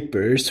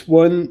papers.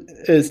 One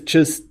is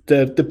just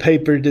the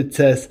paper that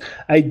says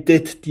I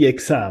did the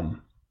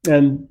exam,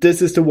 and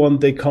this is the one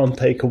they can't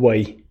take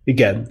away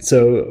again.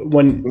 So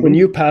when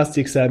you pass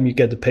the exam, you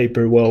get a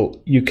paper.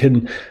 Well, you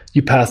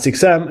pass the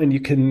exam and you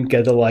can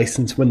get a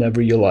license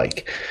whenever you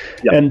like,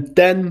 and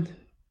then,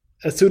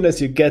 as soon as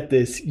you get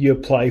this, you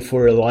apply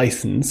for a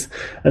license,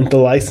 and the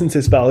license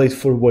is valid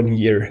for 1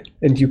 year,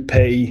 and you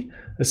pay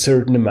a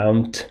certain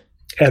amount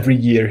every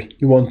year.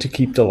 You want to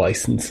keep the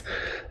license,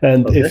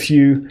 and if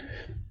you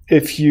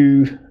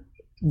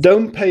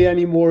don't pay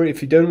anymore,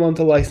 if you don't want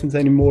the license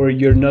anymore,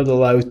 you're not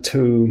allowed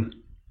to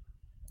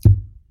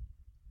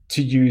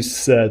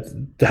use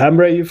the ham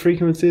radio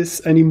frequencies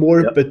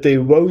anymore. But they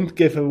won't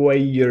give away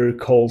your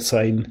call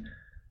sign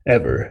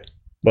ever.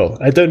 Well,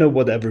 I don't know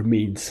what ever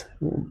means.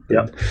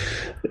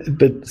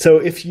 But so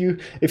if you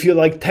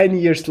like 10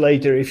 years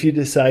later, if you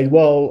decide,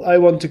 well, I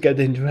want to get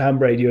into ham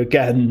radio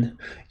again,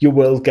 you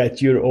will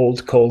get your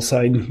old call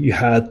sign you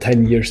had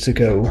 10 years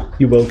ago.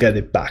 You will get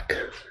it back.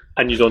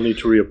 And you don't need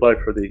to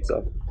reapply for the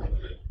exam.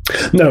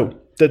 No,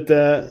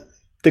 the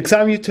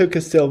exam you took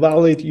is still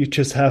valid. You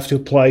just have to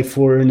apply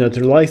for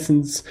another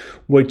license,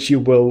 which you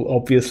will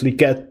obviously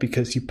get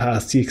because you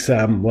passed the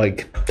exam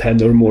like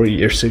 10 or more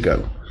years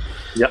ago.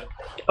 Yeah.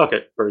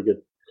 Okay, very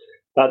good.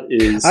 That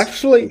is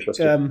actually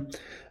interesting.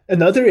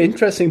 Another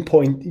interesting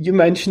point. You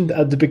mentioned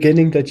at the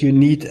beginning that you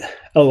need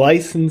a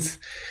license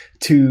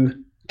to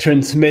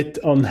transmit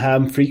on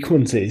ham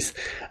frequencies.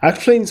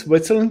 Actually, in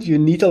Switzerland, you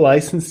need a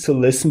license to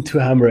listen to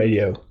ham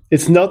radio.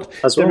 It's not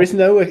there is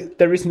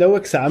no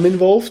exam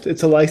involved.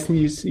 It's a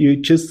license you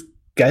just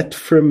get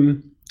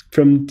from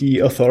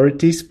the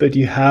authorities, but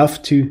you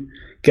have to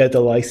get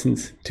a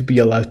license to be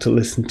allowed to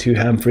listen to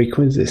ham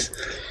frequencies.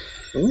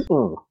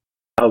 Mm-hmm.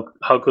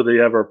 How could they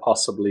ever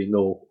possibly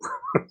know?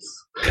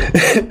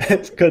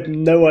 I've got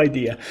no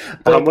idea.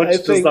 How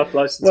much does that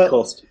license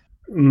cost?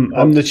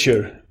 I'm not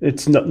sure.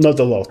 It's not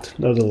a lot.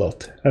 Not a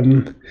lot.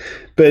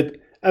 But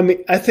I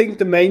mean, I think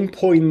the main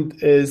point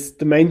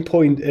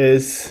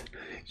is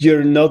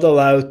you're not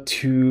allowed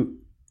to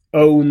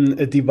own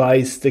a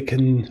device that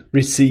can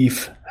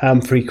receive ham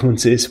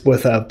frequencies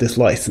without this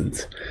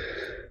license.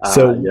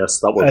 So yes,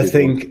 that would I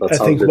think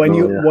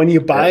when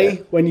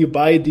you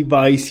buy a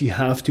device, you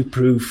have to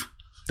prove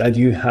that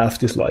you have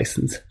this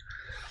license.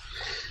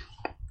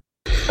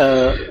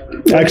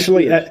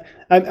 Actually,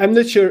 I'm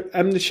not sure.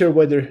 I'm not sure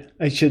whether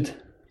I should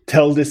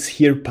tell this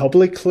here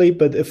publicly,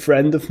 but a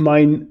friend of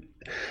mine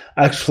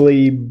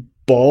actually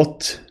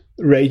bought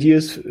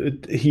radios.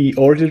 He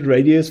ordered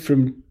radios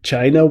from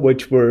China,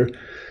 which were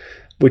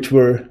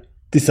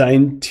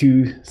designed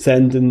to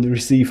send and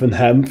receive on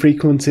ham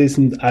frequencies,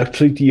 and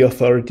actually the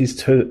authorities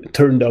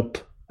turned up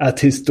at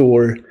his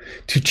door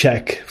to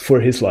check for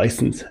his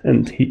license,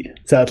 and he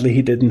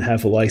didn't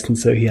have a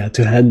license, so he had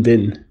to hand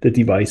in the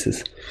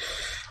devices.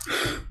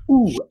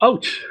 Ooh,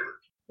 ouch!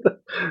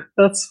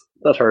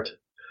 that hurt.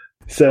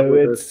 So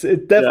it's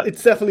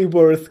definitely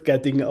worth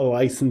getting a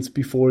license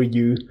before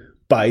you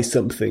buy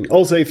something.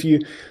 Also, if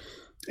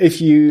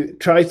you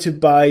try to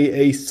buy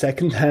a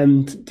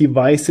second-hand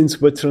device in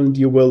Switzerland,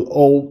 you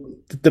will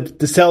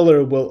the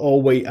seller will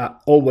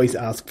always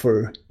ask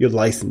for your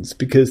license,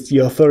 because the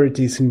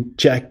authorities can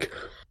check.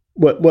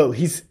 Well,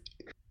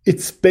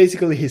 it's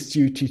basically his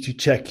duty to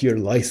check your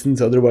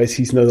license. Otherwise,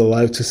 he's not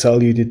allowed to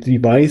sell you the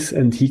device,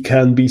 and he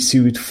can be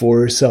sued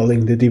for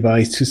selling the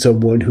device to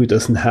someone who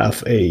doesn't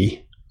have a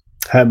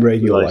ham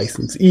radio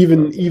license,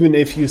 even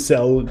if you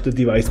sell the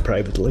device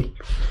privately.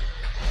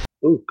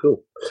 Oh,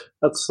 cool.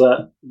 That's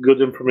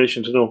good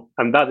information to know.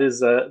 And that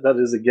is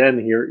again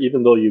here,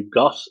 even though you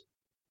got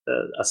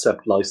a SEP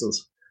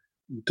license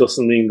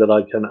doesn't mean that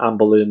I can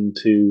amble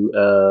into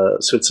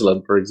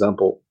Switzerland, for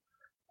example,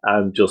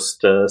 and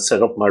just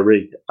set up my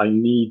rig. I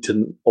need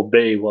to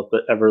obey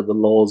whatever the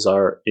laws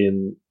are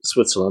in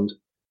Switzerland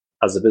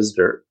as a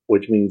visitor,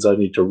 which means I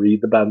need to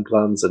read the band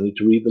plans, I need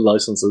to read the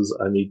licenses,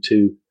 I need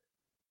to...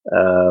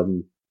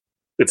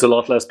 it's a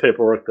lot less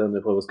paperwork than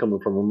if I was coming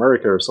from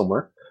America or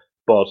somewhere,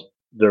 but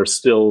there's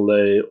still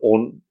a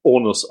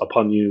onus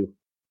upon you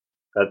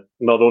that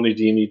not only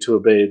do you need to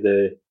obey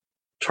the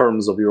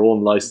terms of your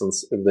own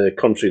license in the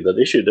country that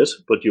issued it,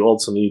 but you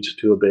also need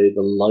to obey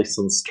the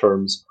license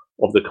terms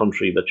of the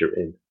country that you're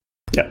in.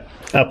 Yeah,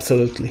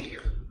 absolutely.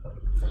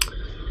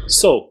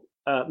 So,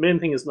 main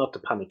thing is not to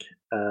panic.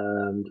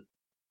 And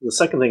the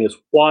second thing is,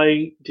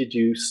 why did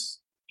you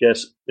get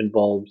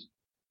involved?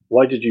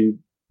 Why did you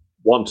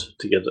want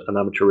to get an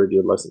amateur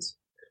radio license?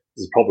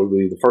 This is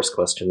probably the first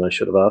question I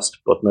should have asked,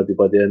 but maybe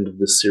by the end of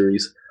this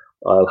series,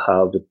 I'll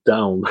have it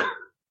down.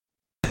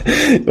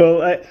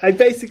 Well, I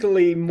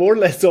basically more or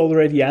less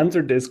already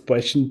answered this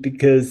question,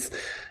 because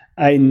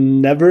I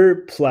never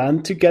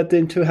planned to get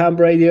into ham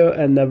radio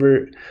and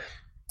never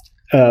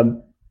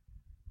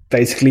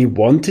basically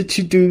wanted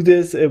to do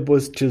this. It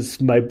was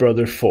just my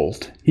brother's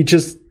fault. He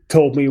just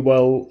told me,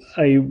 well,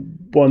 I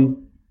want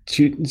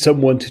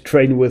someone to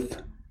train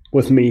with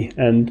me,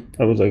 and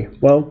I was like,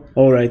 well,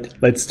 all right,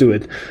 let's do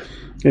it.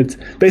 It's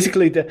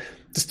basically the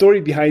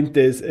story behind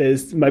this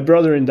is my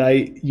brother and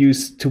I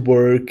used to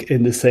work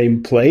in the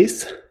same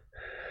place,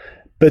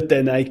 but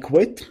then I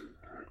quit,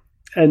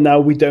 and now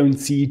we don't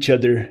see each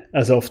other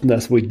as often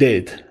as we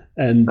did.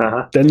 And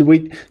then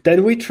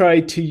we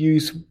tried to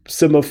use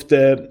some of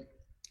the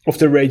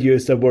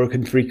radios that work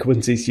in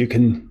frequencies you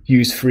can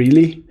use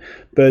freely,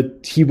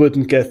 but he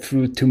wouldn't get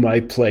through to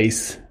my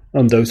place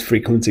on those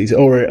frequencies,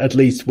 or at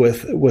least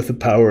with the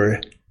power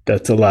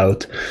that's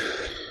allowed.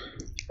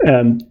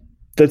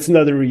 That's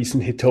another reason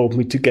he told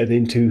me to get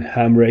into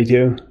ham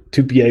radio,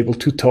 to be able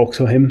to talk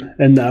to him,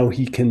 and now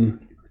we can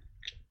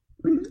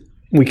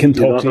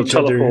talk to each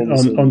other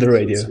on the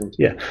radio.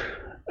 Yeah.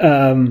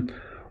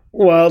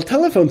 Well,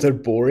 telephones are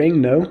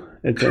boring, no?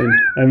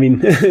 I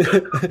mean,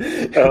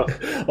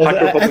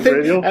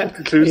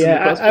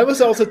 I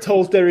was also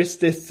told there is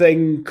this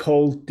thing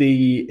called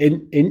the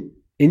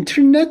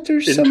internet or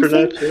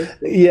something.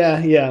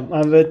 Yeah.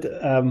 But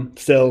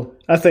still,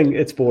 I think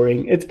it's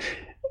boring.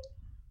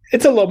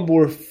 It's a lot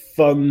more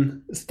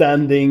fun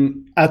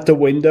standing at the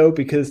window,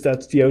 because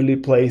that's the only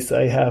place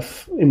I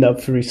have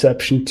enough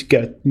reception to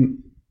get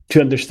to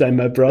understand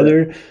my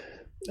brother,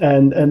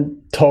 and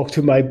talk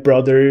to my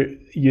brother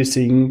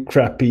using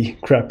crappy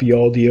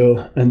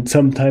audio, and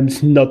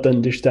sometimes not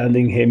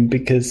understanding him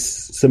because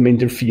some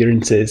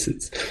interferences.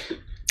 It's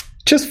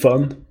just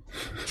fun.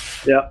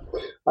 Yeah,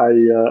 I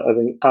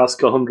think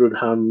ask 100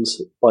 hams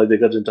why they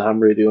got into ham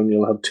radio, and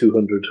you'll have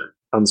 200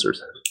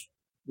 answers.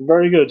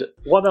 Very good.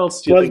 What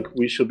else do you think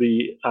we should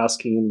be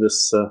asking in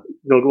this?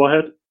 No, go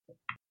ahead.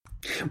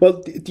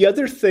 Well, the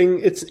other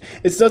thing, it's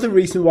not a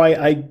reason why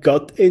I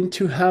got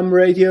into ham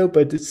radio,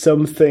 but it's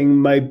something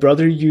my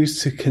brother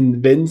used to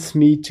convince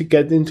me to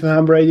get into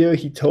ham radio.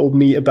 He told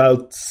me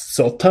about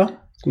SOTA,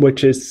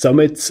 which is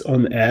Summits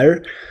on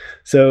Air.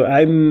 So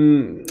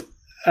I'm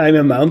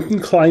a mountain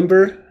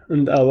climber,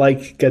 and I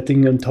like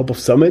getting on top of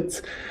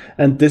summits.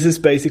 And this is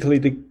basically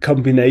the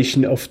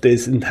combination of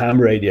this and ham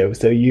radio.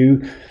 So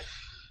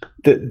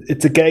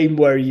it's a game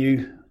where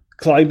you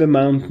climb a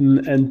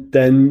mountain, and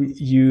then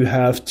you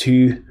have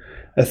to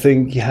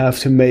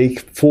make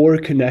 4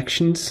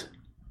 connections,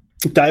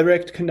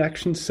 direct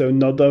connections, so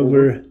not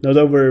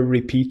over a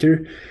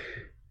repeater,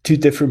 to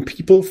different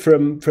people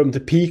from the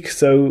peak.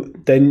 So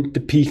then the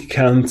peak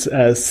counts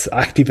as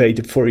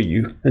activated for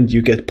you, and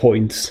you get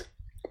points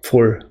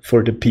for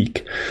the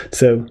peak.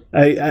 So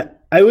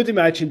I would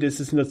imagine this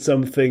is not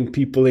something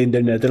people in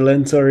the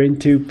Netherlands are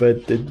into,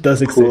 but it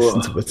does exist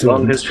in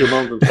Switzerland. Long history of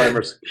mountain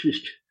climbers.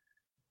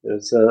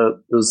 There's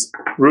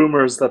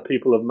rumors that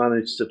people have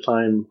managed to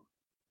climb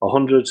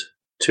 100,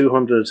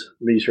 200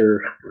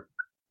 meter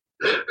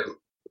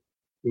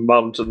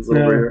mountains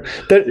over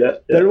here.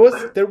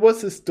 There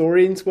was a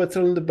story in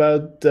Switzerland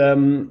about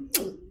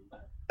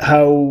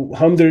how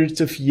hundreds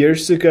of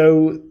years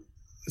ago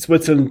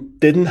Switzerland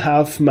didn't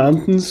have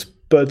mountains,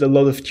 but a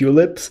lot of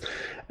tulips.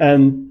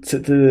 And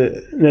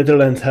the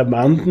Netherlands have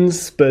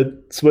mountains,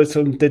 but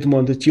Switzerland didn't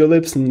want the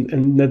tulips, and the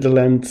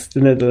Netherlands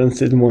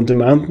didn't want the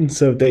mountains,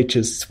 so they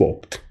just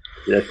swapped.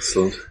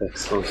 Excellent.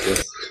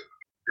 Yes.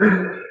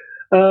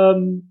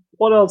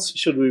 What else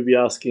should we be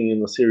asking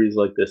in a series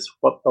like this?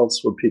 What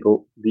else would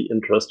people be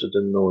interested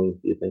in knowing,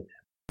 do you think?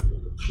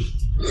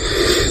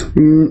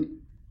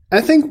 I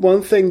think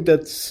one thing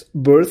that's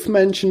worth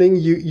mentioning,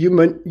 you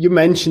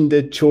mentioned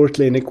it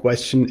shortly in a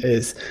question,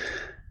 is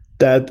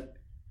that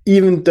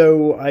even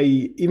though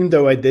I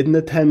didn't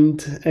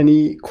attend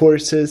any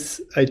courses,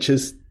 I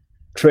just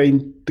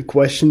trained the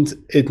questions.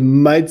 It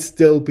might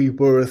still be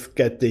worth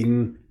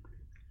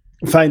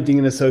finding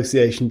an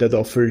association that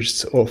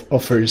offers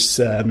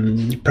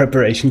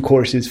preparation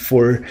courses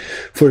for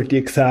the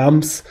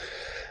exams.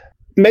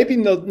 maybe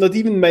not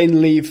even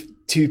mainly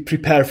to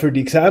prepare for the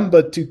exam,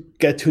 but to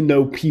get to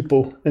know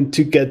people and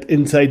to get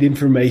inside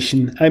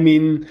information. I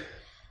mean,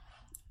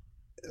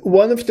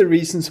 one of the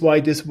reasons why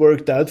this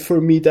worked out for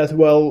me that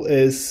well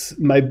is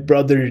my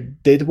brother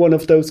did one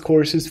of those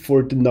courses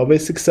for the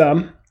novice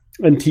exam,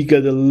 and he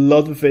got a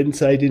lot of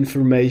inside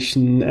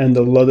information and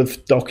a lot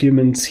of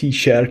documents he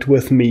shared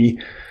with me.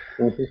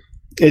 Mm-hmm.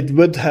 It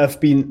would have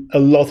been a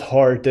lot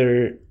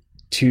harder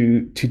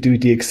to do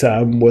the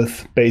exam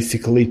with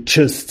basically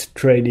just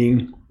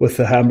training with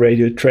a ham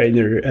radio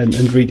trainer and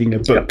reading a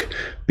book,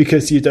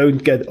 because you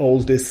don't get all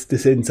this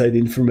inside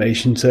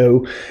information.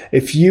 So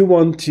if you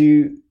want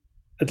to,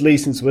 at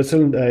least in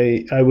Switzerland,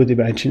 I would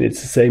imagine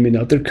it's the same in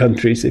other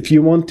countries, if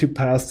you want to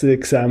pass the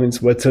exam in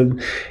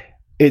Switzerland,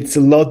 it's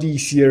a lot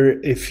easier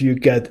if you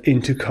get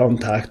into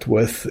contact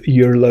with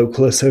your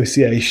local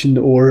association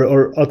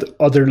or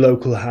other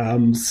local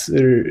hams,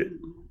 or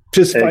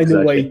just find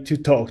a way to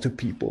talk to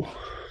people.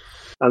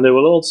 And they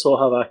will also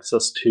have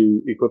access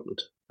to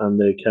equipment, and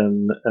they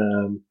can,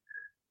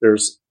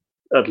 there's,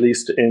 at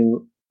least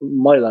in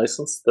my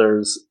license,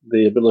 there's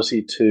the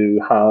ability to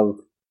have,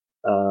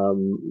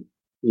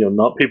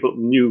 not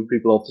new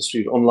people off the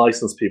street,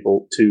 unlicensed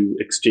people, to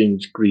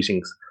exchange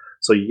greetings.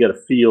 So you get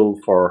a feel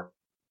for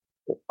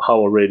how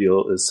a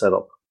radio is set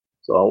up.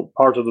 So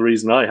part of the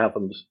reason I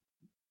haven't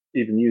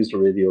even used a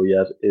radio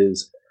yet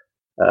is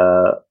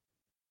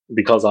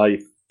because I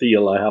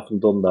feel I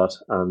haven't done that,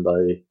 and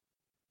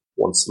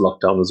once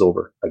lockdown is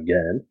over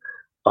again,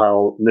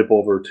 I'll nip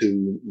over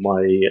to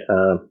my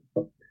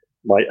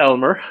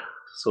Elmer,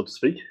 so to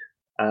speak,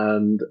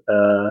 and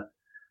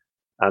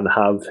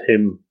have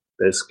him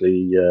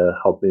basically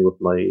help me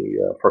with my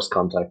first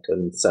contact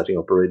and setting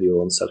up a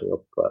radio and setting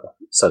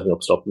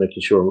up stuff,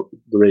 making sure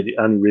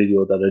any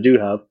radio that I do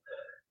have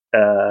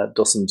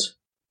doesn't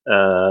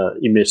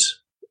emit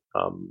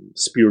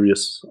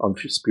spurious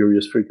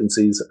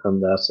frequencies,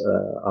 and that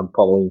I'm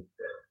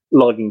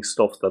logging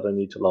stuff that I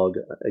need to log,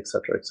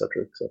 etc.,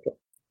 etc., etc.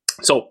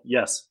 So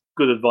yes,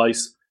 good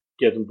advice.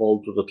 Get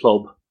involved with a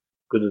club.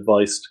 Good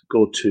advice.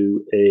 Go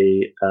to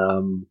a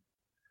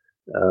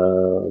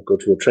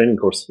training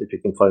course if you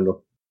can find one.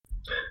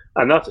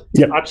 And that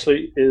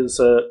actually is.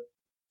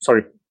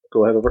 Sorry,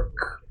 go ahead, over.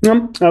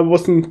 I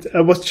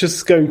was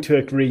just going to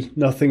agree.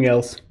 Nothing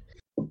else.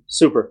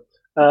 Super.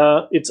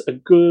 It's a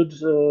good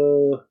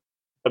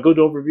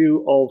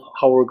overview of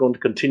how we're going to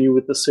continue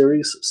with this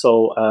series.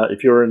 So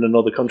if you're in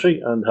another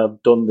country and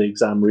have done the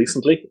exam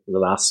recently, in the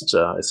last,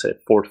 I say,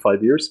 4 to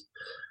 5 years,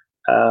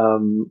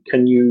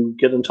 can you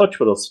get in touch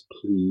with us,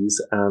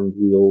 please? And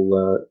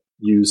we'll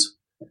use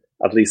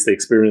at least the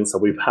experience that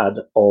we've had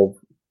of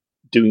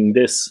doing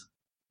this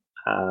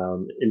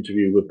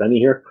interview with Benny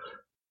here,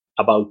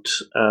 about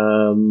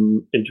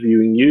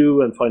interviewing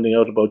you and finding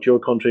out about your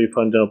country,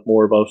 finding out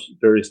more about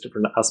various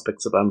different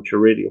aspects of amateur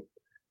radio.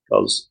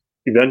 Because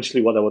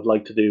eventually what I would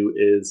like to do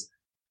is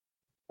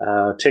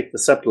take the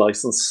SEP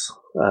license,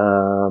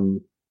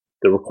 the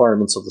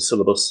requirements of the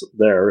syllabus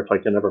there, if I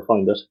can ever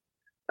find it,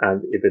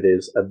 and if it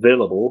is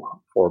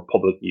available for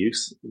public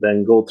use,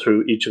 then go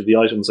through each of the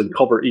items and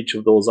cover each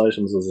of those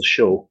items as a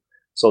show,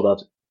 so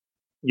that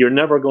you're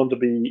never going to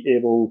be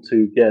able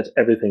to get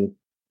everything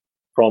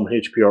from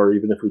HPR,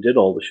 even if we did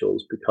all the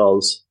shows,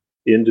 because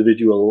the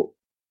individual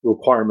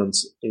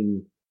requirements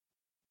in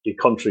a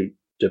country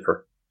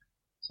differ.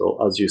 So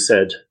as you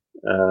said,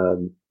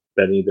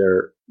 Benny,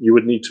 you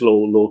would need to know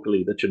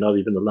locally that you're not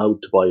even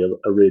allowed to buy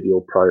a radio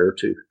prior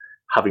to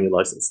having a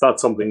license.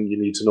 That's something you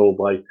need to know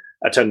by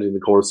attending the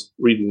course,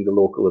 reading the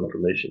local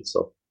information.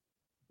 So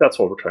that's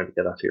what we're trying to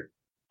get at here.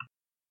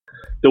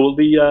 There will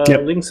be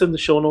links in the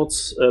show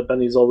notes.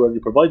 Benny's already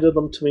provided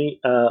them to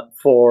me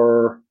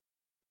for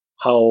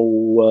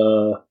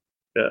how,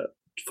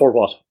 for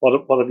what?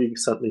 What have you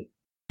sent me?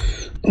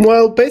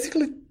 Well,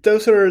 basically,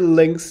 those are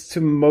links to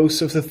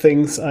most of the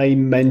things I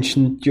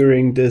mentioned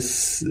during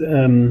this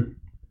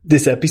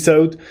this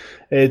episode.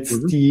 It's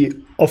the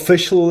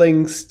official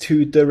links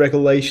to the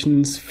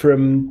regulations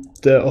from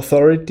the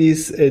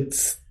authorities.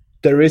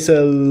 There is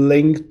a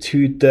link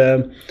to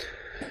the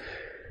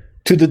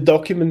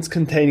documents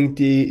containing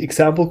the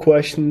example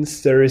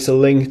questions. There is a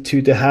link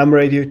to the ham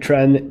radio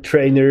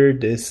trainer,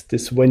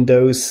 this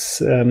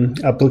Windows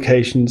application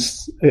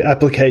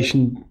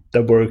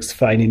that works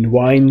fine in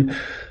Wine.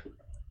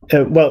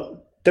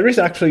 Well, there is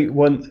actually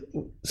one.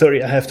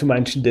 Sorry, I have to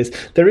mention this.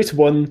 There is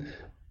one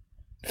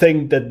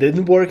thing that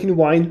didn't work in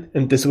Wine,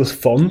 and this was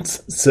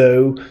fonts.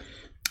 So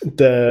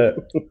the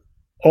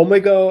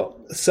Omega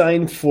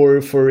sign for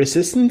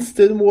resistance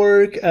didn't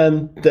work,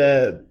 and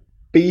the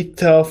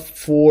beta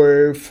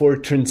for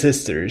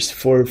transistors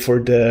for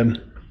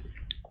the,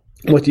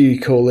 what do you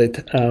call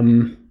it?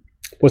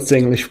 What's the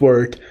English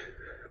word?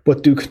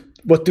 What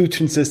do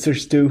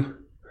transistors do?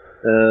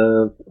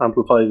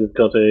 Amplify. They've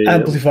got a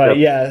amplify.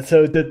 Yeah.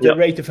 So the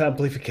rate of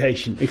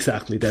amplification.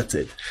 Exactly. That's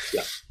it.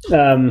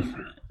 Yeah.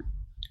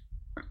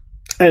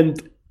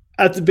 And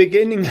at the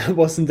beginning, I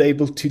wasn't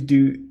able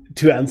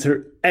to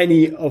answer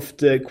any of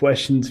the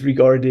questions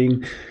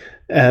regarding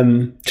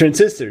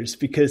transistors,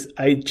 because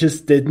I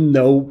just didn't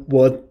know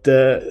what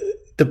the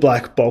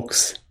black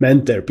box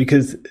meant there,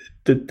 because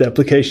the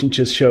application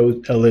just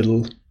showed a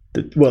little,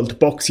 the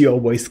box you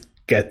always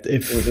get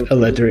if a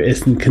letter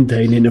isn't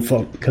contained in a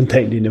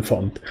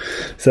font.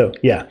 So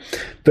yeah,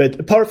 but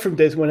apart from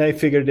this, when I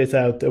figured this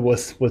out, it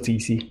was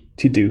easy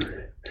to do.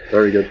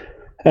 Very good.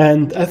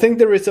 And I think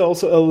there is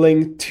also a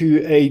link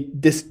to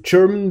this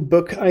German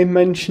book I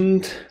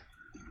mentioned,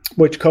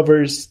 which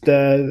covers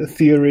the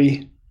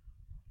theory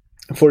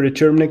for the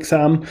German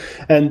exam.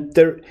 And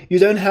there, you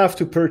don't have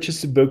to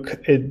purchase the book;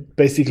 it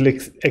basically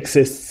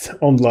exists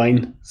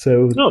online.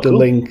 So the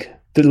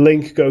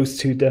link goes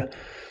to the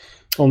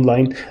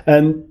online.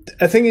 And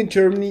I think in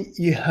Germany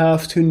you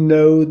have to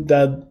know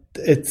that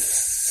it's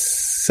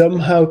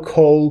somehow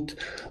called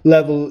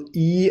level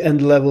E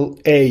and level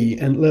A,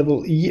 and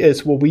level E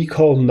is what we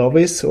call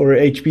novice or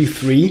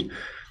HB3,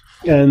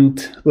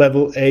 and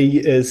level A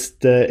is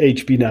the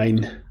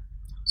HB9.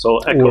 So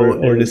Echo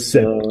or is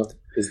the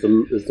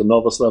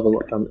novice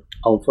level, and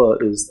Alpha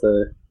is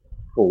the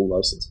full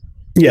license.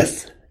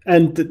 Yes,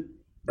 and the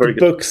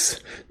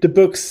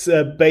books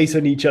base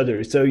on each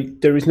other, so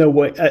there is no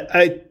way.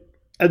 I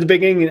at the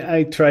beginning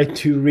I tried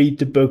to read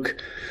the book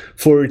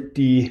for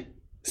the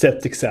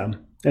CEPT exam,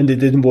 and it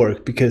didn't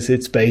work because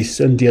it's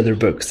based on the other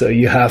book. So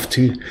you have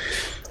to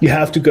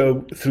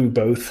go through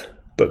both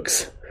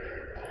books.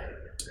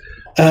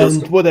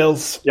 And what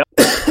else? Yeah,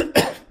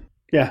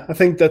 yeah, I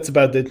think that's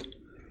about it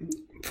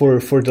for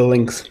the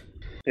links.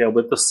 Yeah,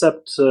 with the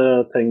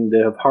CEPT thing, they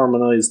have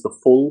harmonized the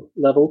full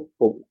level,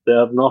 but they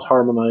have not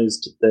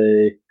harmonized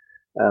the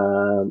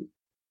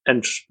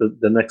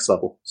next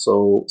level.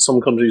 So some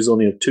countries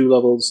only have 2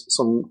 levels,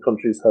 some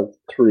countries have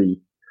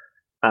 3,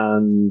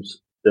 and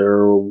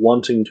they're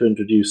wanting to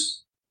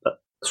introduce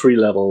 3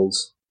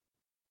 levels.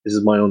 This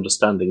is my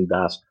understanding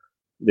that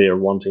they are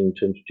wanting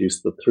to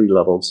introduce the 3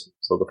 levels.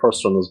 So the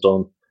first one is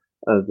done.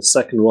 The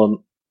second one,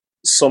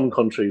 some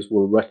countries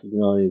will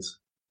recognize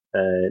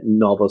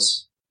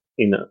novice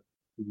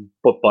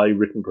but by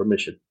written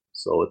permission.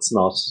 So it's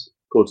not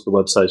go to the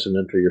website and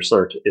enter your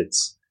cert.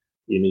 It's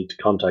you need to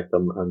contact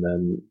them, and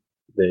then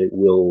they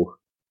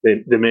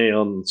may,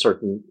 on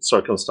certain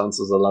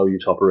circumstances, allow you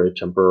to operate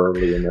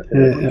temporarily in a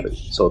country.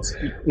 So it's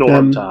no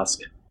hard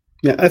task.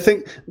 Yeah, I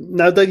think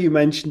now that you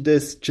mentioned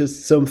this,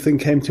 just something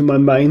came to my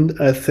mind.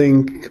 I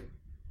think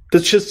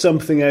that's just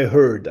something I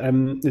heard.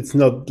 It's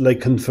not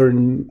like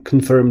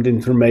confirmed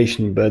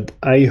information, but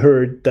I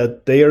heard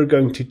that they are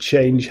going to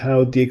change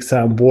how the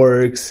exam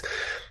works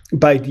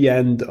by the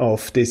end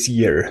of this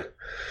year.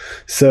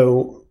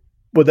 So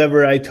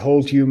whatever I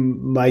told you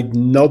might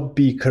not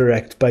be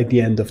correct by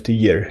the end of the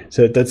year.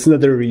 So that's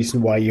another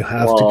reason why you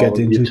have to get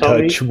into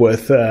touch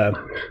with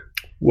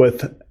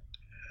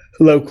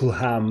local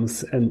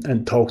hams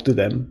and talk to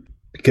them,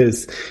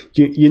 because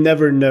you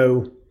never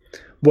know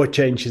what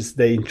changes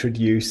they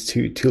introduce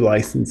to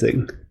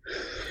licensing.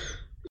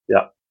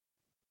 Yeah.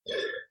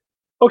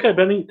 Okay,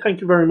 Benny,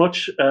 thank you very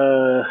much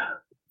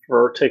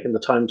for taking the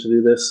time to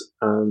do this,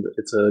 and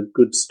it's a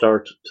good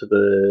start to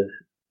the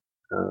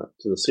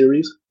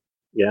series.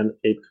 Again,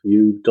 if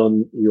you've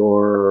done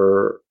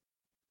your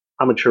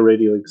amateur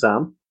radio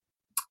exam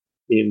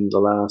in the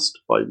last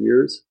 5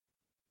 years,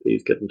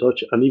 please get in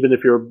touch. And even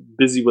if you're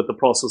busy with the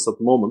process at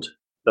the moment,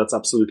 that's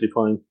absolutely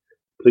fine.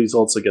 Please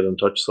also get in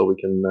touch so we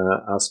can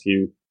ask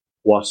you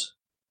what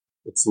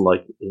it's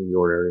like in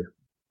your area.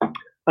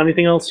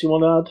 Anything else you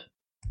want to add?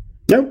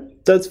 No,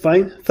 that's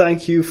fine.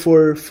 Thank you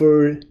for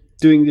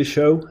doing the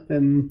show.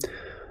 And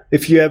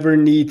if you ever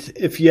need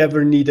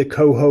a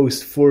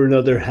co-host for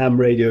another ham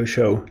radio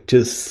show,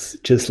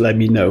 just let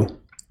me know.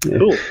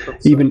 Cool.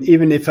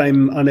 Even if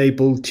I'm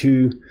unable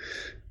to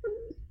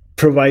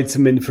provide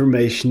some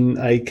information,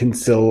 I can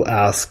still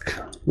ask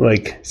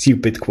like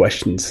stupid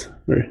questions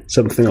or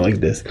something like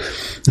this.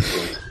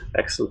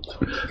 Excellent.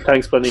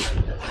 Thanks, Bunny.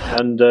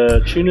 And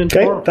tune in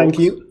tomorrow, thank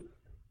you,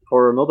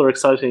 for another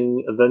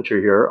exciting adventure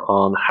here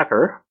on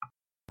Hacker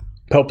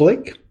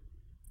Public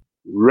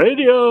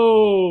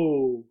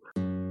Radio.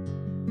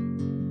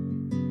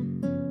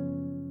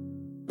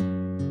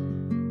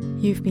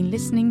 You've been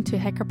listening to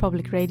Hacker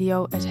Public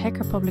Radio at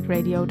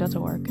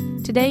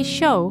hackerpublicradio.org. Today's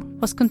show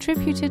was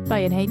contributed by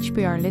an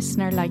HPR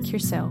listener like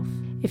yourself.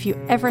 If you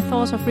ever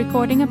thought of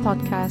recording a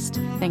podcast,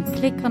 then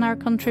click on our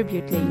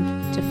contribute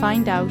link to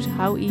find out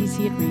how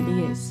easy it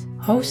really is.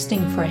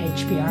 Hosting for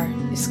HPR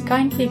is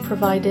kindly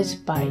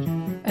provided by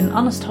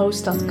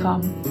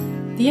anhonesthost.com,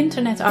 the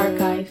Internet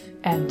Archive,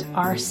 and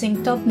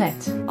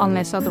rsync.net.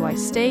 Unless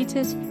otherwise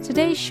stated,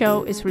 today's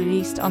show is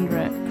released under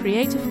a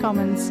Creative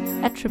Commons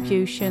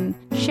Attribution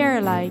Share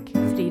Alike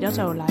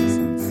 3.0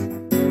 license.